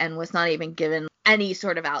side and was not even given any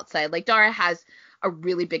sort of outside. Like, Dara has a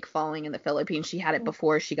really big following in the Philippines. She had it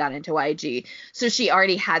before she got into YG. So she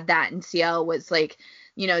already had that, and CL was like,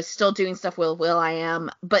 still doing stuff with will.i.am.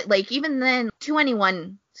 But like even then,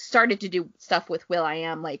 2NE1 started to do stuff with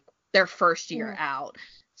will.i.am like their first year out.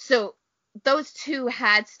 So those 2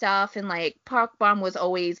 had stuff, and like Park Bom was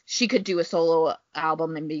always, she could do a solo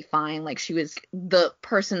album and be fine. Like she was the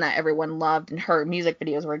person that everyone loved, and her music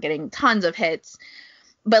videos were getting tons of hits.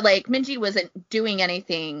 But like Minji wasn't doing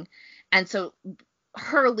anything, and so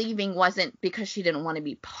her leaving wasn't because she didn't want to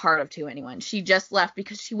be part of 2NE1. She just left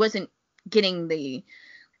because she wasn't getting the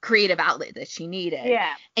creative outlet that she needed.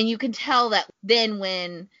 Yeah. And you can tell that then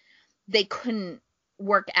when they couldn't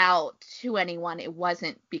work out 2NE1, it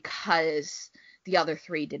wasn't because the other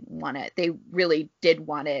 3 didn't want it. They really did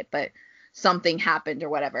want it, but something happened or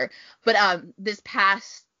whatever. But this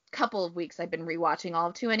past couple of weeks I've been rewatching all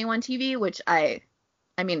of 2NE1 TV, which I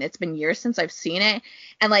mean, it's been years since I've seen it,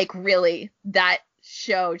 and like really that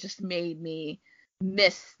show just made me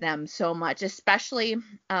miss them so much, especially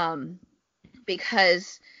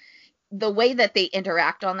because the way that they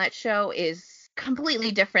interact on that show is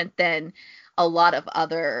completely different than a lot of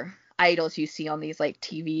other idols you see on these like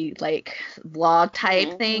TV like vlog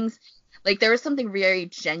type things. Like there was something very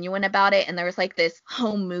genuine about it, and there was like this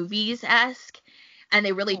home movies-esque, And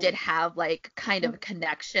they really did have like kind of a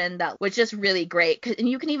connection that was just really great. And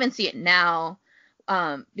you can even see it now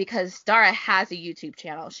because Dara has a YouTube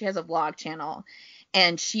channel. She has a vlog channel.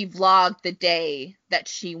 And she vlogged the day that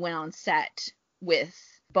she went on set with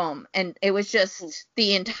Boom. And it was just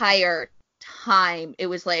the entire time. It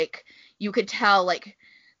was like you could tell like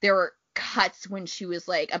there were cuts when she was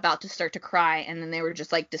like about to start to cry, and then they were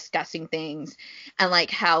just like discussing things, and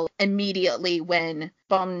like how immediately when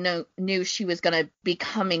Boom knew she was gonna be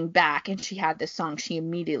coming back and she had this song, she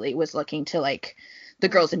immediately was looking to like the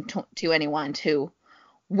girls in 2NE1 to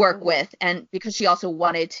work with, and because she also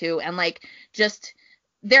wanted to, and like just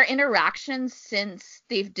their interactions since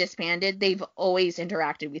they've disbanded, they've always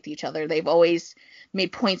interacted with each other. They've always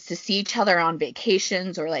made points to see each other on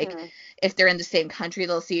vacations, or like if they're in the same country,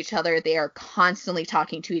 they'll see each other. They are constantly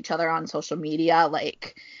talking to each other on social media.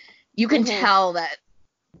 Like you can tell that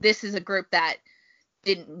this is a group that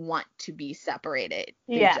didn't want to be separated.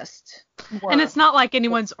 They just were. And it's not like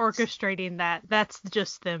anyone's orchestrating that. That's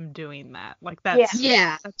just them doing that. Like that's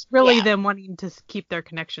really them wanting to keep their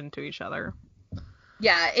connection to each other.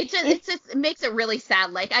 Yeah, it makes it really sad.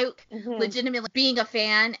 Like I legitimately being a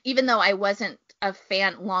fan, even though I wasn't a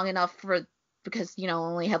fan long enough because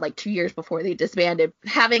only had like 2 years before they disbanded,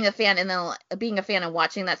 having a fan and then being a fan and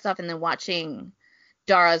watching that stuff and then watching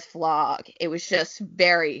Dara's vlog, it was just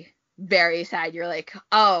very, very sad. You're like,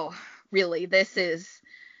 oh, really? This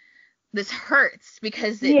hurts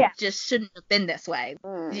because it just shouldn't have been this way.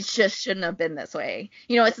 It just shouldn't have been this way.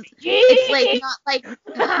 It's like not like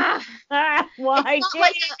it's not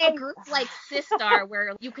like a group like Sistar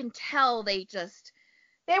where you can tell they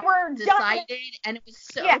were decided and it was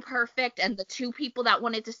so perfect, and the two people that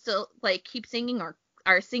wanted to still like keep singing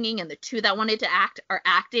are singing, and the two that wanted to act are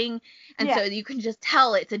acting, and so you can just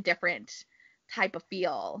tell it's a different type of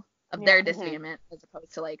feel of their disbandment as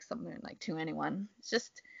opposed to like something like 2NE1.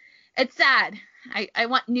 It's sad. I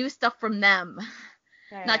want new stuff from them,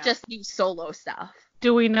 not just new solo stuff.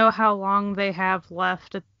 Do we know how long they have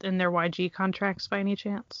left in their YG contracts by any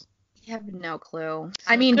chance? I have no clue.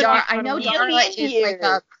 I mean, I know Dara is like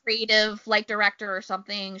a creative like director or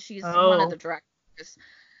something. She's one of the directors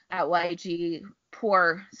at YG.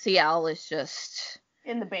 Poor CL is just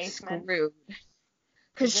in the basement. Screwed.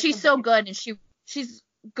 Because she's so good, and she's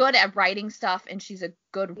good at writing stuff, and she's a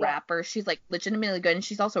good rapper. She's like legitimately good, and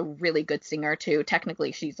she's also a really good singer too.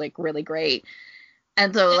 Technically, she's like really great.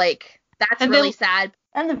 And so like that's really sad.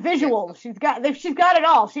 And the visuals, she's got it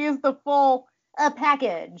all. She is the full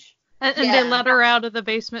package. And they let her out of the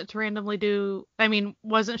basement to randomly do. I mean,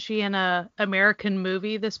 wasn't she in a American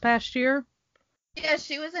movie this past year? Yeah,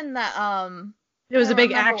 she was in that. It was a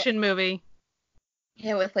big action movie.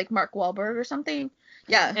 Yeah, with like Mark Wahlberg or something.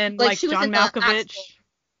 Yeah, and like she John was Malkovich.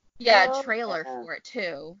 Trailer for it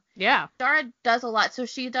too. Yeah. Dara does a lot. So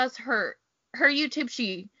she does her YouTube.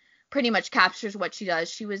 She pretty much captures what she does.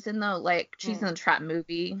 She was in the she's in the Trap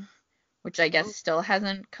movie, which I guess still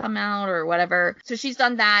hasn't come out or whatever. So she's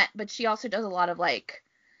done that, but she also does a lot of like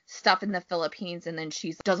stuff in the Philippines, and then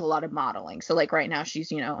she does a lot of modeling. So like right now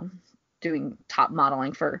she's doing top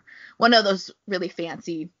modeling for one of those really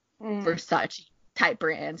fancy Versace type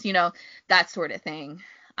brands, that sort of thing.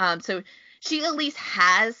 So she at least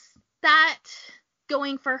has that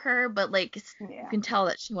going for her, but like you can tell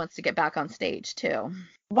that she wants to get back on stage too.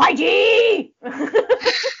 YG! Like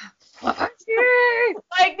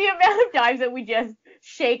the amount of times that we just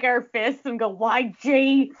shake our fists and go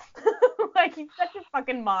YG. Like he's such a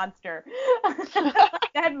fucking monster.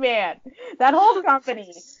 That man, that whole company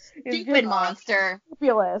is stupid monster.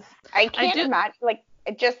 Ridiculous. I can't imagine like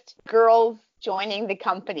just girls joining the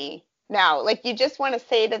company now. Like you just want to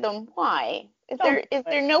say to them, why? Is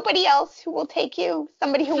there nobody else who will take you?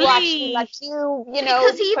 Somebody who will actually let you,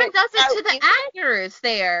 Because he even does it to the actors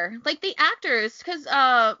there. Like the actors, because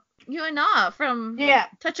Yuna from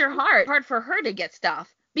Touch Your Heart, hard for her to get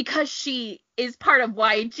stuff because she is part of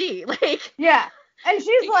YG. Like and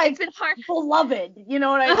she's like been hard. Beloved, you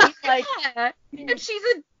know what I mean? Like and she's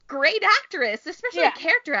a great actress, especially a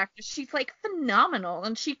character actress. She's like phenomenal,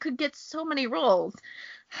 and she could get so many roles.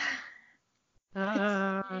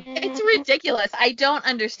 It's ridiculous. I don't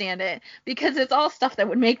understand it because it's all stuff that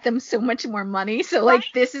would make them so much more money. So like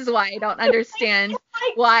this is why I don't understand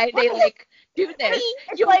why they like do this.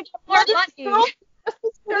 You like more money.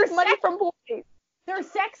 There's money from boys. Their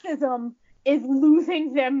sexism is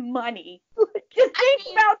losing them money. Just think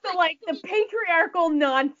about the patriarchal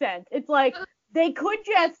nonsense. It's like they could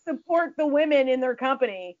just support the women in their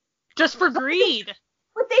company just for greed.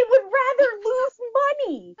 But they would rather lose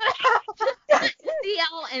money.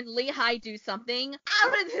 CL and Lehigh do something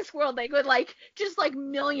out of this world, like with like just like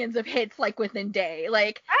millions of hits like within day.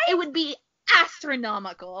 Like it would be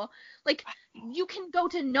astronomical. Like you can go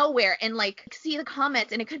to nowhere and like see the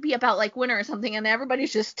comments and it could be about like winter or something and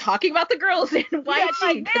everybody's just talking about the girls in YG.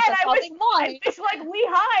 Like, man, I wish like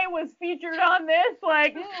Lehigh was featured on this.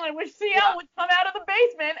 Like, I wish CL would come out of the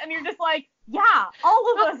basement, and you're just like, yeah,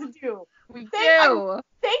 all of us do. We do.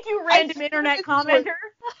 Thank you, random internet commenter.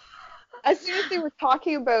 As soon as they were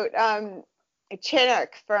talking about Chinook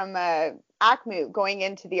from ACMU going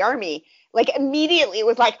into the army, like immediately it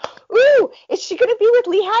was like, ooh, is she gonna be with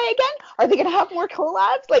Lehigh again? Are they gonna have more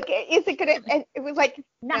collabs? Like, is it gonna? And it was like,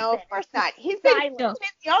 no, of course not. He's been in the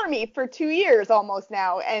army for 2 years almost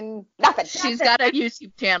now, and nothing. She's got a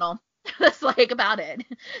YouTube channel. That's like about it.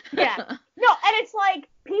 Yeah. No, and it's like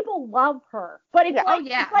people love her, but it's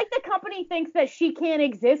it's like the company thinks that she can't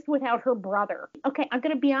exist without her brother. Okay, I'm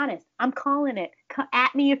gonna be honest. I'm calling it.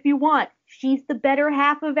 At me if you want. She's the better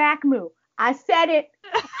half of ACMU. I said it.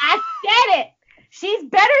 She's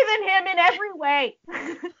better than him in every way.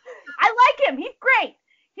 I like him. He's great.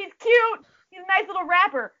 He's cute. He's a nice little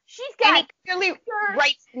rapper. She's got. And he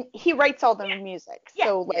clearly writes all the music. Yeah,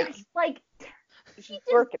 so like she's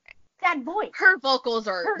working it. That voice. Her vocals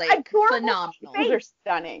are like phenomenal. Those are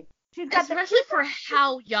stunning. She's got especially for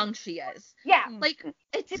how young she is. Yeah. Like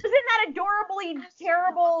she was in that adorably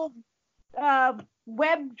terrible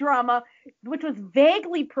web drama, which was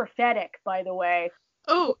vaguely prophetic, by the way.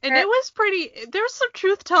 Oh, and it was pretty. There was some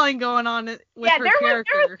truth telling going on with her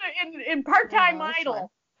character. There was in Part-Time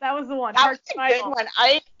Idol. That was the one. That was a good one.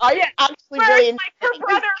 I actually really enjoyed her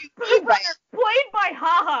brother played by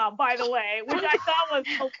Haha, by the way, which I thought was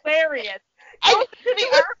hilarious. And he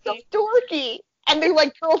was so dorky. And the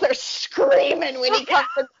like girls are screaming when he comes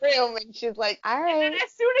in the room, and she's like, all right. And then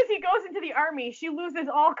as soon as he goes into the army, she loses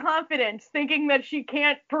all confidence, thinking that she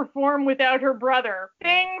can't perform without her brother.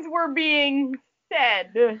 Things were being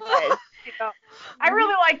said. I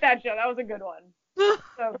really like that show. That was a good one.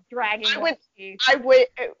 So dragging. I would.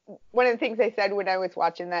 One of the things I said when I was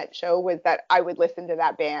watching that show was that I would listen to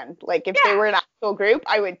that band. Like if they were an actual group,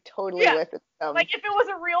 I would totally listen to them. Like if it was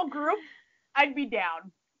a real group, I'd be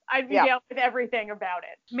down. I'd be down with everything about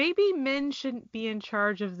it. Maybe men shouldn't be in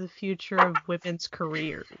charge of the future of women's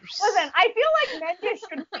careers. Listen, I feel like men just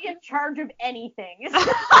shouldn't be in charge of anything.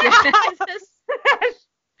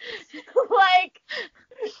 Like,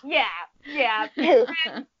 yeah. If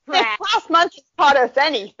last month has taught us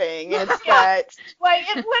anything, it's that. Like,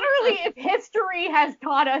 if history has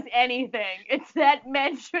taught us anything, it's that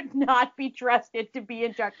men should not be trusted to be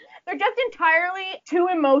in charge. They're just entirely too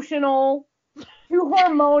emotional, too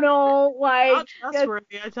hormonal, like. Not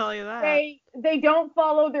trustworthy, I tell you that. They don't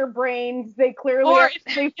follow their brains. They clearly or are.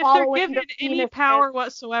 If they're given any power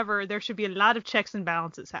whatsoever, there should be a lot of checks and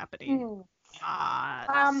balances happening.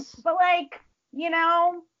 But like,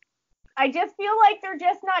 I just feel like they're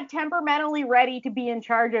just not temperamentally ready to be in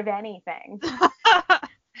charge of anything.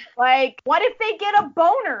 Like, what if they get a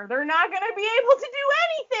boner? They're not going to be able to do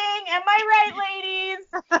anything. Am I right, ladies?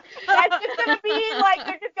 That's just going to be like,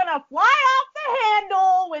 they're just going to fly off the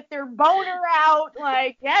handle with their boner out.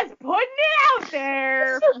 Like, just putting it out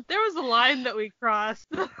there. There was a line that we crossed.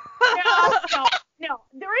 No.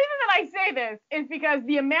 The reason that I say this is because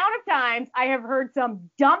the amount of times I have heard some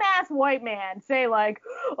dumbass white man say like,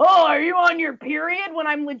 oh, are you on your period, when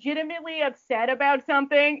I'm legitimately upset about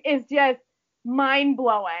something, is just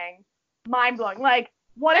mind-blowing. Like,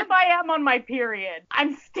 what if I am on my period?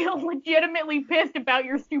 I'm still legitimately pissed about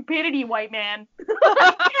your stupidity, white man. Get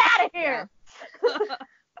out of here. But most of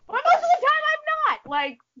the time I'm not.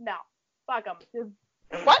 Like, no. Fuck them.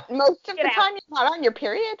 What? Most of the time you're not on your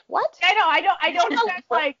period? What? I know. I don't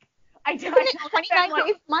expect, like, I don't 29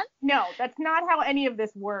 days a month? No, that's not how any of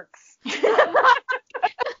this works.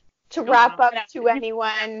 To wrap up to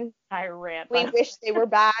anyone, I ran. We wish they were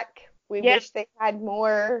back. We wish they had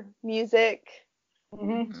more music.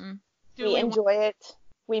 Mm-hmm. We enjoy it.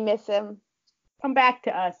 We miss him. Come back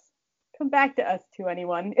to us. Come back to us, to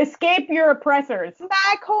anyone. Escape your oppressors. Come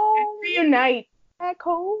back home. Reunite. Back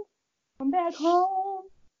home. Come back home.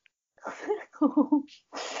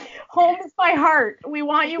 Home is my heart. We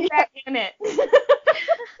want you back in it.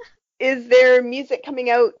 Is there music coming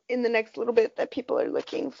out in the next little bit that people are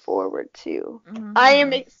looking forward to? Mm-hmm. I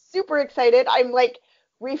am super excited. I'm like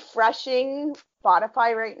refreshing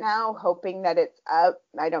Spotify right now, hoping that it's up.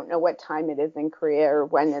 I don't know what time it is in Korea or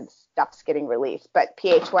when stuff's getting released, but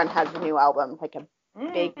PH1 has a new album, like a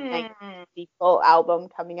big full album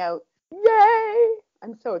coming out. Yay!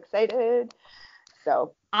 I'm so excited.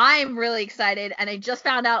 So I'm really excited, and I just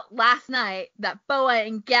found out last night that Boa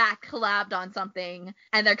and Gak collabed on something,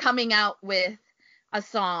 and they're coming out with a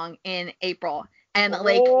song in April. And dying.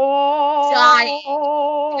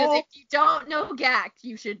 Because if you don't know Gak,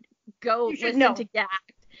 you should go listen to Gak,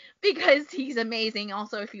 because he's amazing.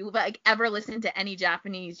 Also, if you ever listen to any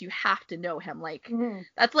Japanese, you have to know him.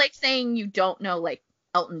 That's like saying you don't know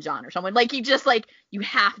Elton John or someone. You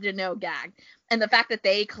have to know Gak. And the fact that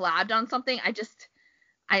they collabed on something,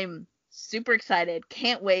 I'm super excited.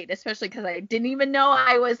 Can't wait, especially because I didn't even know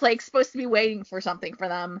I was supposed to be waiting for something for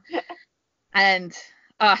them. And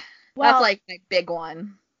that's my big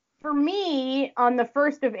one. For me, on the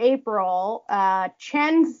 1st of April,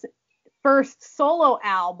 Chen's first solo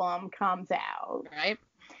album comes out. Right.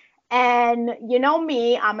 And you know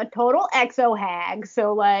me, I'm a total EXO hag.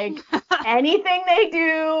 So anything they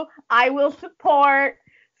do, I will support.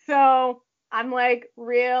 So I'm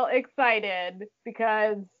real excited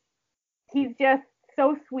because he's just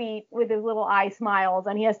so sweet with his little eye smiles,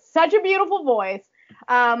 and he has such a beautiful voice.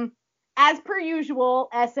 As per usual,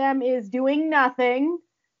 SM is doing nothing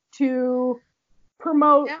to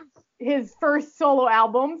promote his first solo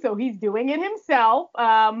album, so he's doing it himself,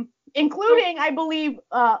 including, I believe,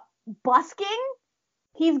 busking.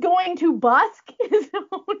 He's going to busk his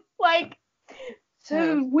own,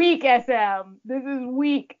 this is weak, SM. This is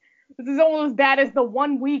weak. This is almost as bad as the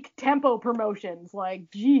 1 week tempo promotions.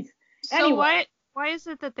 Jeez. So anyway. why is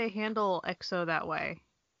it that they handle EXO that way?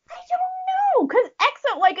 I don't know, because EXO,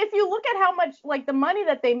 if you look at how much, the money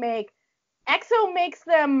that they make, EXO makes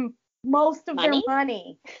them most of their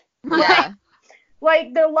money. Yeah.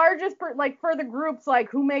 The largest, for the groups,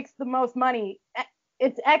 who makes the most money,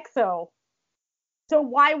 it's EXO. So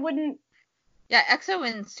why wouldn't... Yeah, EXO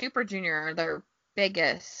and Super Junior are their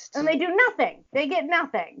biggest. And they do nothing. They get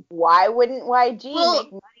nothing. Why wouldn't YG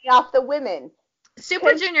make money off the women?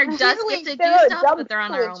 Super Junior does get to do stuff, but they're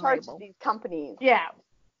on their own label. These companies. Yeah.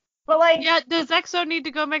 But yeah, does EXO need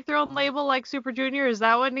to go make their own label like Super Junior? Is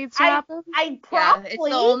that what needs to happen? I probably... Yeah, it's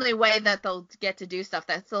the only way that they'll get to do stuff.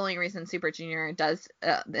 That's the only reason Super Junior does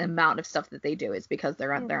the amount of stuff that they do is because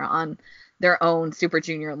they're on their own Super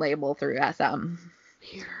Junior label through SM.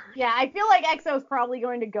 Weird. Yeah, I feel like EXO's probably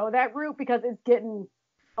going to go that route because it's getting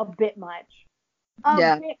a bit much. A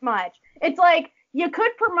bit much. It's you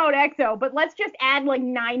could promote EXO, but let's just add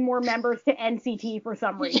 9 more members to NCT for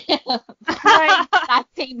some reason. Yeah. That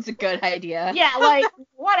seems a good idea. Yeah,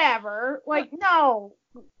 whatever. No.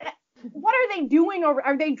 What are they doing over?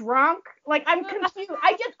 Are they drunk? I'm confused.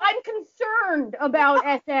 I'm concerned about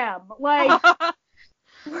SM.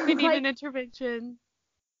 They need an intervention.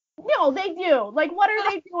 No, they do. What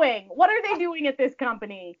are they doing? What are they doing at this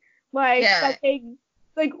company? That they...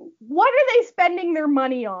 what are they spending their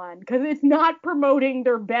money on? Because it's not promoting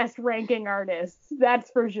their best ranking artists,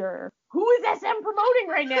 that's for sure. Who is SM promoting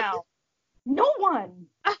right now? No one.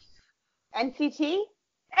 NCT?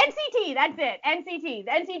 NCT, that's it. NCT.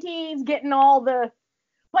 The NCT's getting all the...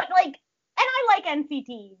 But, and I like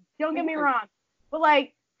NCT, don't get me wrong. But, how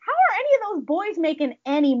are any of those boys making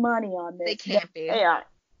any money on this? They can't be. They aren't.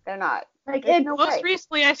 They're not. Most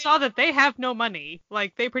recently, I saw that they have no money.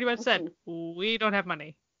 They pretty much said, we don't have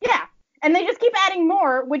money. Yeah, and they just keep adding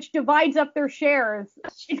more, which divides up their shares.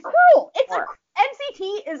 It's cruel.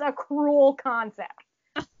 NCT is a cruel concept.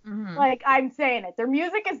 Mm-hmm. I'm saying it. Their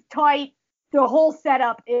music is tight. The whole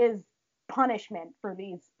setup is punishment for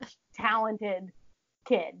these talented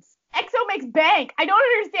kids. EXO makes bank. I don't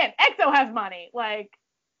understand. EXO has money.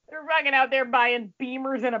 They're fucking out there buying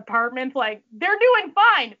Beamers and apartments. They're doing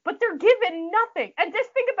fine, but they're given nothing. And just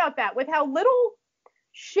think about that, with how little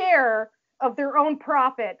share of their own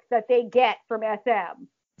profits that they get from SM.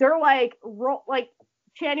 They're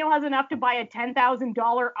Chaniel has enough to buy a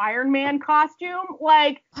 $10,000 Iron Man costume.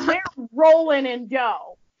 They're rolling in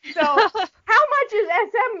dough. So how much is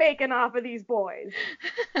SM making off of these boys?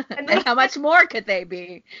 And how much more could they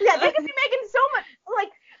be? Yeah, they could be making so much.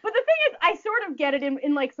 But the thing is, I sort of get it in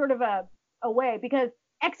sort of a way, because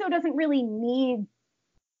EXO doesn't really need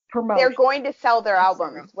promotion. They're going to sell their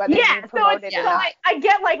albums, whether you promote it or not. I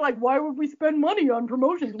get why would we spend money on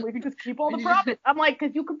promotions when we could just keep all the profits? I'm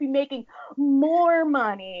because you could be making more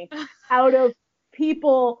money out of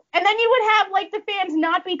people, and then you would have the fans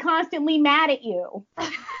not be constantly mad at you.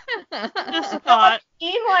 Just a thought.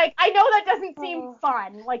 I know that doesn't seem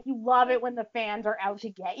fun. You love it when the fans are out to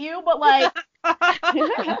get you, but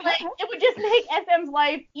it would just make SM's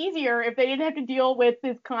life easier if they didn't have to deal with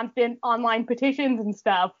this constant online petitions and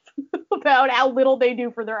stuff about how little they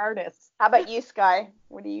do for their artists. How about you, Sky?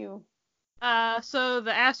 What do you... So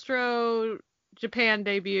the Astro Japan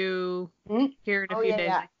debut here in a few days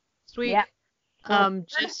next week. Yeah.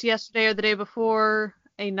 Just yesterday or the day before,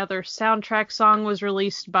 another soundtrack song was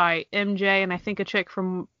released by MJ and I think a chick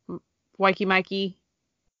from Waikiki Mikey.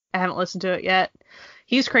 I haven't listened to it yet.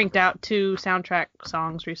 He's cranked out 2 soundtrack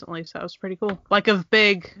songs recently, so that was pretty cool. Like of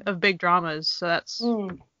big dramas. So that's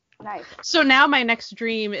nice. So now my next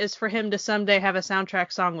dream is for him to someday have a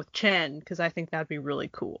soundtrack song with Chen, because I think that'd be really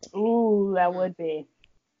cool. Ooh, that would be.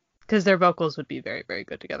 Because their vocals would be very, very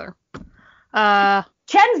good together.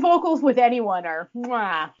 Chen's vocals with anyone are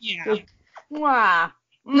mwah. Yeah. Just, mwah.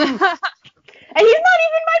 And he's not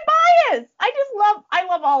even my bias. I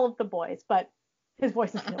love all of the boys, but his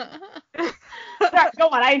voice is good. Sorry, go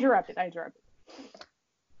on, I interrupted.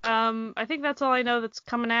 I think that's all I know that's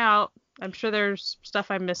coming out. I'm sure there's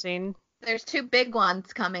stuff I'm missing. There's 2 big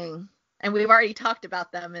ones coming, and we've already talked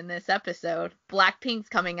about them in this episode. Blackpink's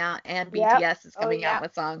coming out, and BTS is coming out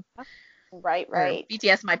with a song. Right. Or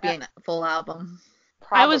BTS might be in a full album.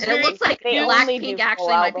 Probably. And it looks like Blackpink actually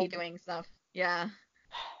might be doing stuff. Yeah.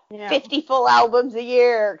 50 full albums a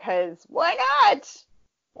year, because why not?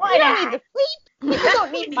 Why not? Don't need to sleep. People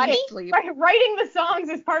don't need money. Writing the songs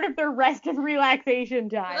is part of their rest and relaxation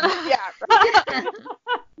time. Yeah. Right.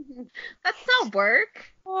 That's not work.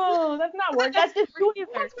 Oh, that's not work. That's just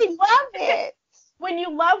we love it. When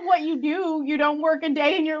you love what you do, you don't work a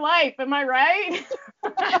day in your life. Am I right?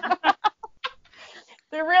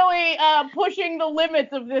 They're really pushing the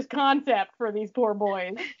limits of this concept for these poor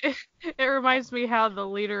boys. It reminds me how the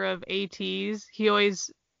leader of ATEEZ,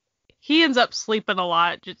 he ends up sleeping a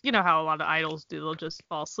lot. Just, you know how a lot of idols do. They'll just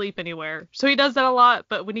fall asleep anywhere. So he does that a lot.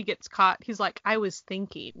 But when he gets caught, he's like, I was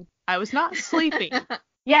thinking. I was not sleeping.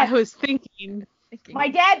 Yes. I was thinking. My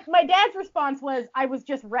dad's response was, I was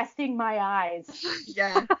just resting my eyes.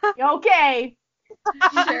 Yeah. Okay.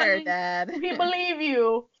 Sure, Dad. We believe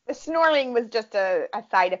you. The snoring was just a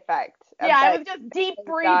side effect. Yeah, it was just deep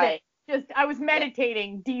breathing. I was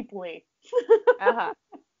meditating deeply. Uh-huh.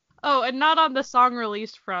 Oh, and not on the song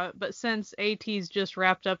release front, but since ATEEZ just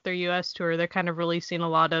wrapped up their US tour, they're kind of releasing a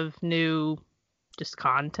lot of new just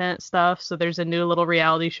content stuff. So there's a new little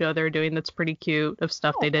reality show they're doing that's pretty cute of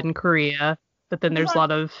stuff they did in Korea. But then there's a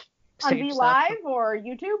lot of stage on V stuff. Live or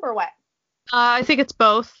YouTube or what? I think it's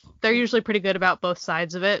both. They're usually pretty good about both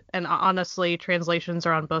sides of it. And honestly, translations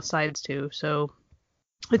are on both sides too. So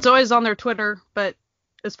it's always on their Twitter, but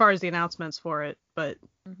as far as the announcements for it, but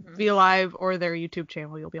V Live or their YouTube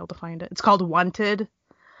channel, you'll be able to find it. It's called Wanted.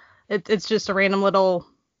 It's just a random little,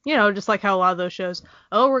 just like how a lot of those shows,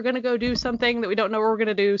 we're going to go do something that we don't know what we're going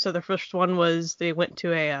to do. So the first one was they went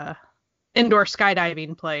to a indoor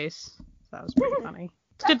skydiving place. So that was pretty funny.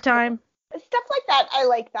 It's a good time. Stuff like that, I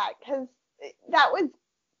like that, because that was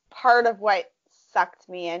part of what sucked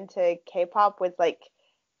me into K-pop, was like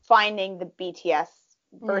finding the BTS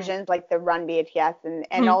versions, like the Run BTS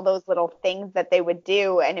and all those little things that they would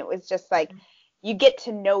do. And it was just like, you get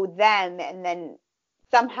to know them, and then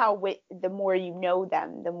somehow the more you know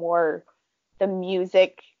them, the more the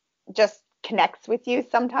music just connects with you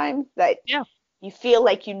sometimes, that you feel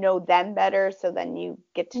like you know them better, so then you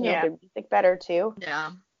get to know their music better too.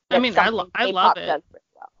 Yeah. I mean, I love it. Well.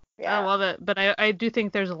 Yeah. I love it, but I do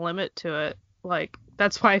think there's a limit to it. Like,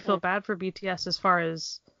 that's why I feel bad for BTS as far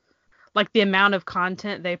as, like, the amount of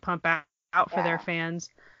content they pump out for their fans.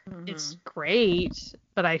 It's great,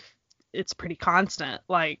 but it's pretty constant.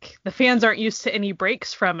 Like, the fans aren't used to any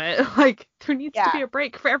breaks from it. Like, there needs to be a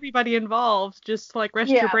break for everybody involved. Just, like,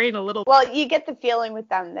 rest your brain a little. Well, you get the feeling with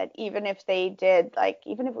them that even if they did, like,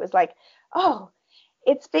 even if it was like,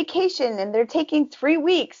 it's vacation and they're taking 3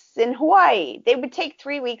 weeks in Hawaii, they would take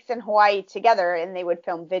 3 weeks in Hawaii together and they would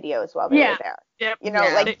film videos while they were there. Yep.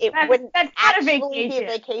 Like, it wouldn't that's actually not be a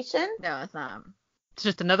vacation. No, it's not. It's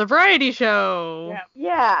just another variety show.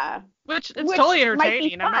 Yeah. Which totally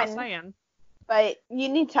entertaining, fun, I'm not saying. But you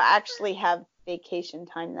need to actually have vacation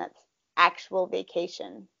time that's actual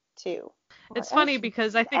vacation too. It's funny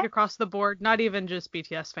because I think across the board, not even just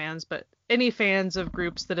BTS fans, but any fans of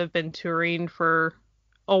groups that have been touring for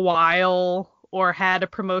a while or had a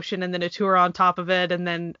promotion and then a tour on top of it and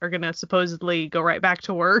then are going to supposedly go right back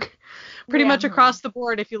to work. Pretty much across the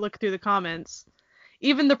board, if you look through the comments,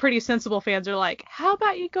 even the pretty sensible fans are like, how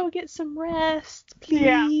about you go get some rest,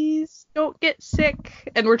 please? Don't get sick.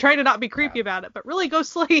 And we're trying to not be creepy about it, but really go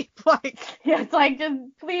sleep. Like, it's like, just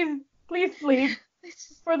please sleep.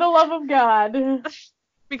 For the love of God.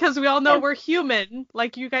 Because we all know we're human.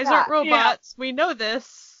 Like, you guys aren't robots. We know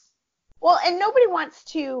this. Well, and nobody wants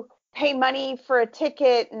to pay money for a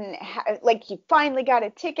ticket and like, you finally got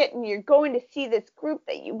a ticket and you're going to see this group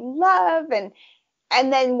that you love, and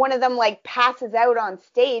then one of them like passes out on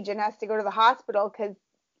stage and has to go to the hospital because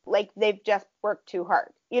like they've just worked too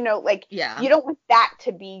hard. You know, like Yeah. you don't want that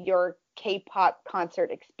to be your K-pop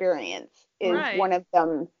concert experience. Is Right. one of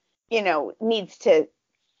them, you know, needs to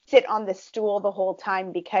sit on the stool the whole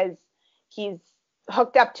time because he's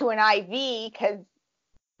hooked up to an IV because,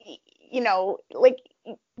 you know, like,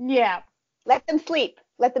 Yeah. let them sleep,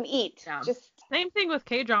 let them eat. Yeah. Just Same thing with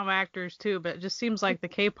K-drama actors too, but it just seems like the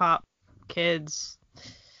K-pop kids,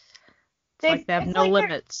 it's like they have it's no like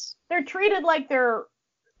limits. They're treated like they're,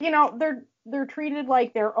 you know, they're treated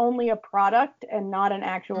like they're only a product and not an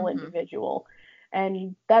actual individual.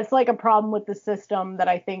 And that's like a problem with the system that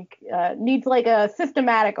I think needs like a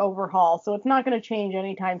systematic overhaul. So it's not going to change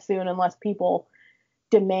anytime soon unless people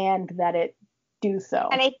demand that it do so.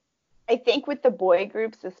 And I think with the boy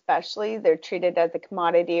groups especially, they're treated as a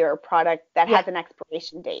commodity or a product that has an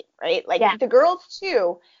expiration date, right? Like the girls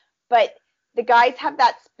too, but the guys have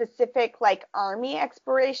that specific like army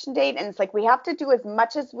expiration date, and it's like we have to do as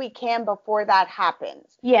much as we can before that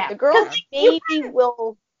happens. Yeah. The girls maybe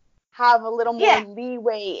will have a little more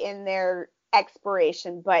leeway in their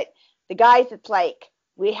expiration, but the guys, it's like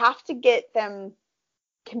we have to get them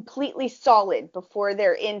completely solid before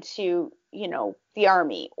they're into, you know, the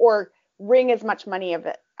army, or wring as much money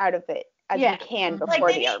out of it as we can before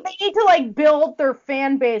like the army. They need to like build their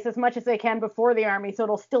fan base as much as they can before the army, so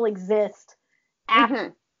it'll still exist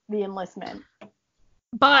after the enlistment.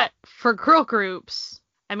 But for girl groups,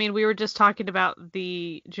 I mean, we were just talking about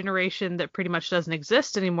the generation that pretty much doesn't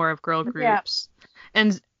exist anymore of girl groups,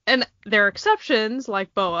 and there are exceptions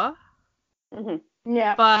like Boa.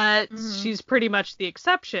 Yeah. But she's pretty much the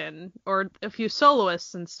exception, or a few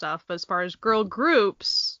soloists and stuff. But as far as girl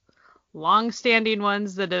groups, long-standing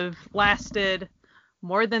ones that have lasted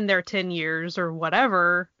more than their 10 years or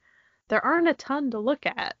whatever, there aren't a ton to look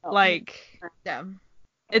at.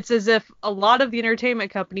 It's as if a lot of the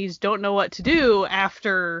entertainment companies don't know what to do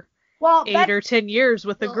after 8 or 10 years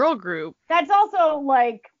with a girl group. That's also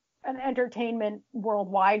like an entertainment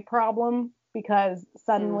worldwide problem, because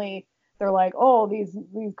suddenly they're like, oh, these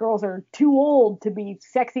girls are too old to be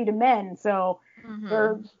sexy to men, so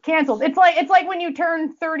they're canceled. It's like when you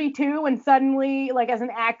turn 32 and suddenly, like, as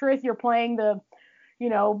an actress, you're playing the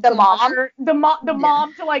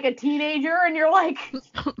mom to like a teenager, and you're like,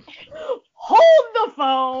 hold the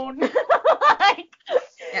phone.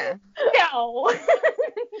 No.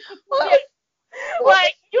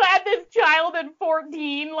 Like, you had this child at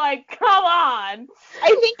 14, like, come on.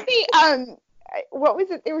 I think the what was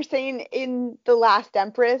it they were saying in The Last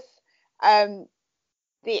Empress? The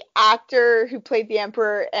actor who played the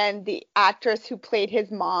emperor and the actress who played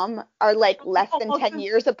his mom are like less than 10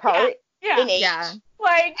 years apart in age. Yeah.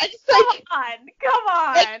 Like, come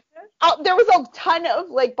on. Like, there was a ton of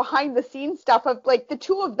like behind the scenes stuff of like the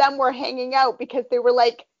two of them were hanging out because they were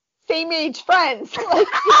like same age friends. Like,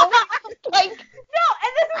 you know, like, no,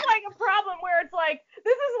 and this is like a problem where it's like,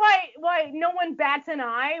 this is why no one bats an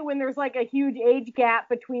eye when there's like a huge age gap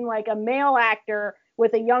between like a male actor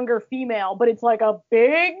with a younger female, but it's like a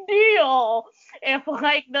big deal if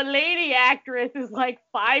like the lady actress is like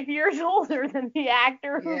 5 years older than the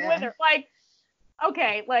actor who's with her. Like,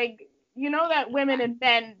 okay, like, you know that women and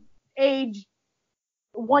men age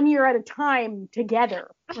 1 year at a time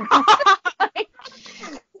together. Right?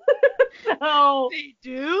 So they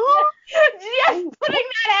do? Just putting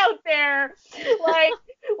that out there.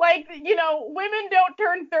 Like, you know, women don't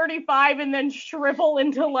turn 35 and then shrivel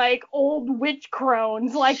into like old witch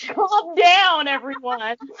crones. Like, calm down,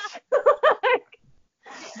 everyone.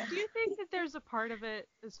 Do you think that there's a part of it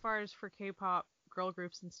as far as for K-pop girl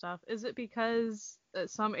groups and stuff? Is it because at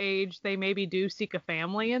some age they maybe do seek a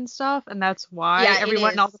family and stuff, and that's why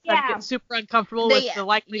everyone all of a sudden gets super uncomfortable with the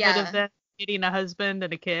likelihood of them getting a husband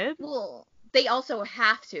and a kid? Well, they also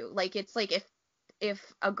have to. Like, it's like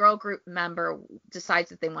if a girl group member decides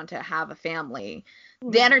that they want to have a family,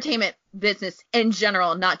 the entertainment business in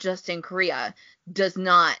general, not just in Korea, does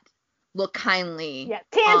not look kindly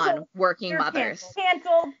on working mothers.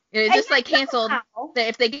 Canceled. It's just like canceled.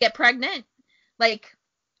 If they get pregnant, like,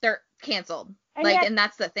 they're canceled. And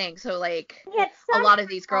that's the thing. So like a lot of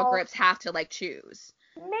these girl groups have to like choose.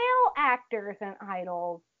 Male actors and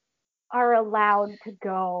idols are allowed to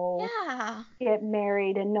go get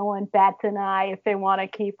married, and no one bats an eye if they want to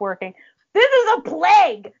keep working. This is a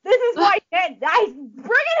plague. This is why I'm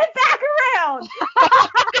bringing it back around.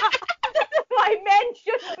 This is why men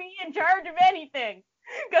shouldn't be in charge of anything,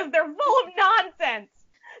 because they're full of nonsense.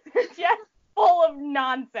 They're just full of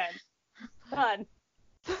nonsense. Done.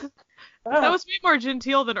 That was way more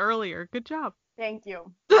genteel than earlier. Good job. Thank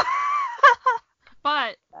you.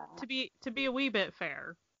 But to be a wee bit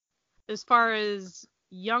fair, as far as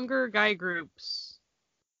younger guy groups,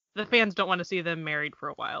 the fans don't want to see them married for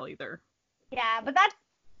a while either. Yeah, but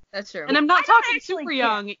That's true. And I'm not talking actually super care.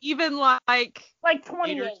 young, even like 28.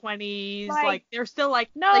 later 20s, Like- like they're still like,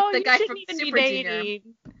 no, Like the you guy shouldn't from even Super be Junior.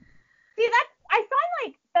 dating. See, I find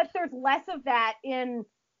like that there's less of that in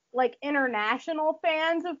like international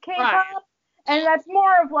fans of K-pop, Right. and that's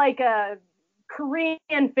more of like a Korean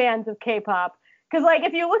fans of K-pop. Because like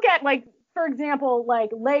if you look at like, for example, like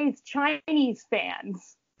Lay's Chinese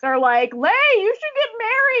fans are like, Lay, you should get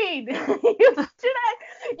married. you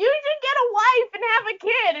should get a wife and have a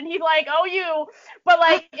kid. And he's like, oh, you. But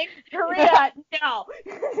like in Korea, no.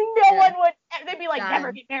 No one would. They'd be like,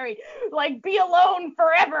 never get married. Like, be alone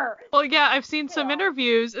forever. Well, yeah, I've seen some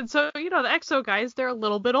interviews, and so, the EXO guys, they're a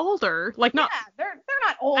little bit older. Like, not. Yeah, they're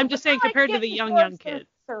not old. I'm just saying like compared to the getting young towards kids.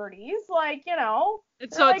 their 30s, like,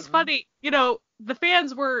 And so it's funny, the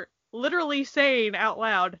fans were literally saying out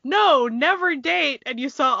loud, no, never date, and you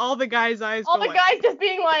saw all the guys' eyes all go the like, guys just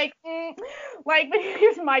being like, like, but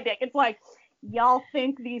here's my dick. It's like, y'all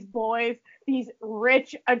think these boys, these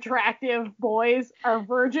rich, attractive boys are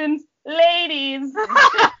virgins? Ladies,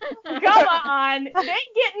 come on. They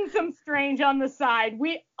getting some strange on the side.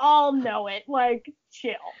 We all know it. Like,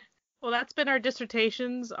 chill. Well, that's been our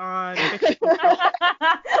dissertations on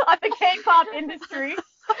On the K-pop industry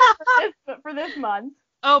for this month.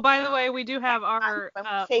 Oh, by the way, we do have our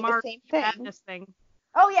say the March same thing. Madness thing.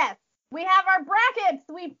 Oh, yes. We have our brackets.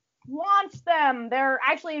 We launched them. They're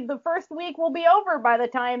actually, the first week will be over by the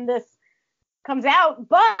time this comes out,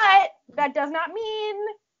 but that does not mean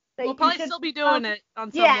that We'll probably still be doing it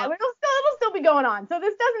on some Yeah, level. it'll still be going on. So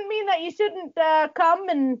this doesn't mean that you shouldn't come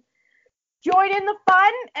and join in the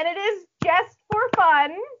fun, and it is just for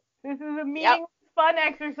fun. This is a meaningless fun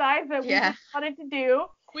exercise that we just wanted to do.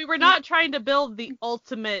 We were not trying to build the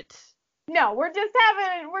ultimate No, we're just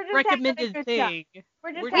having recommended a good thing. time.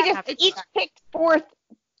 We're just We having just each picked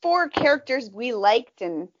four characters we liked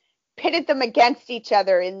and pitted them against each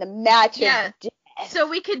other in the match of death. So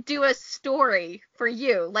we could do a story for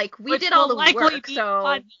you. Like, we Which did all will the likely work, be so...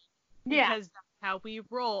 funny, Yeah. because that's how we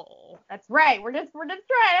roll. That's right. We're just trying to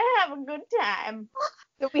have a good time.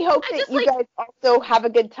 So we hope that you guys also have a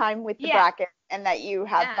good time with the bracket and that you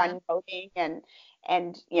have fun voting and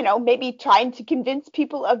maybe trying to convince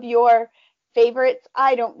people of your favorites.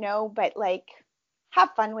 I don't know, but like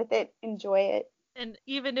have fun with it, enjoy it. And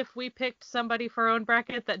even if we picked somebody for our own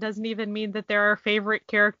bracket, that doesn't even mean that they're our favorite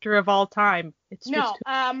character of all time. It's just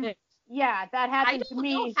yeah, that happened to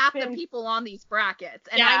me. I don't know half the people on these brackets,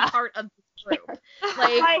 and Yeah. I'm part of this group.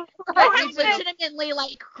 Like, there's legitimately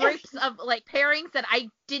like groups of like pairings that I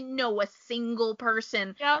didn't know a single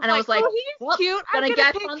person, and I was like, oh, he's cute. I'm gonna gonna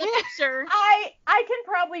get pick on the him. picture. I can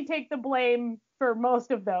probably take the blame for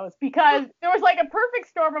most of those because there was like a perfect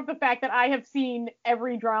storm of the fact that I have seen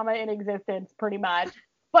every drama in existence pretty much,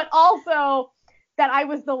 but also that I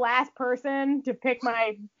was the last person to pick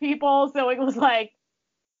my people, so it was like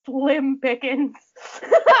slim pickings.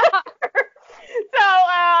 So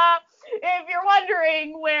if you're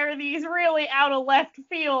wondering where these really out of left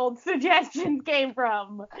field suggestions came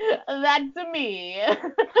from, that's me.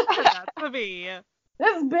 That's me.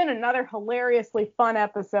 This has been another hilariously fun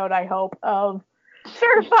episode, I hope, of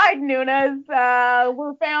Certified Nunas.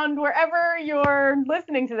 We're found wherever you're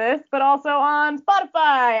listening to this, but also on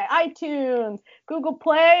Spotify, iTunes, Google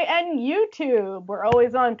Play, and YouTube. We're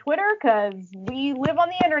always on Twitter because we live on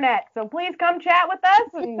the internet, so please come chat with us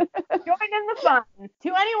and join in the fun.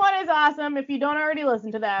 To Anyone is awesome. If you don't already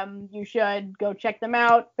listen to them, you should go check them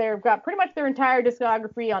out. They've got pretty much their entire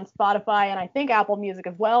discography on Spotify and I think Apple Music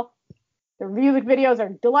as well. Their music videos are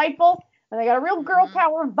delightful, and they got a real girl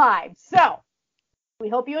power vibe. So, we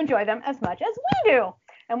hope you enjoy them as much as we do.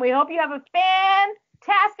 And we hope you have a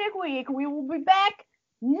fantastic week. We will be back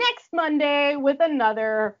next Monday with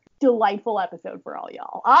another delightful episode for all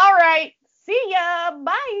y'all. All right. See ya.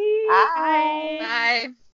 Bye. Bye. Bye.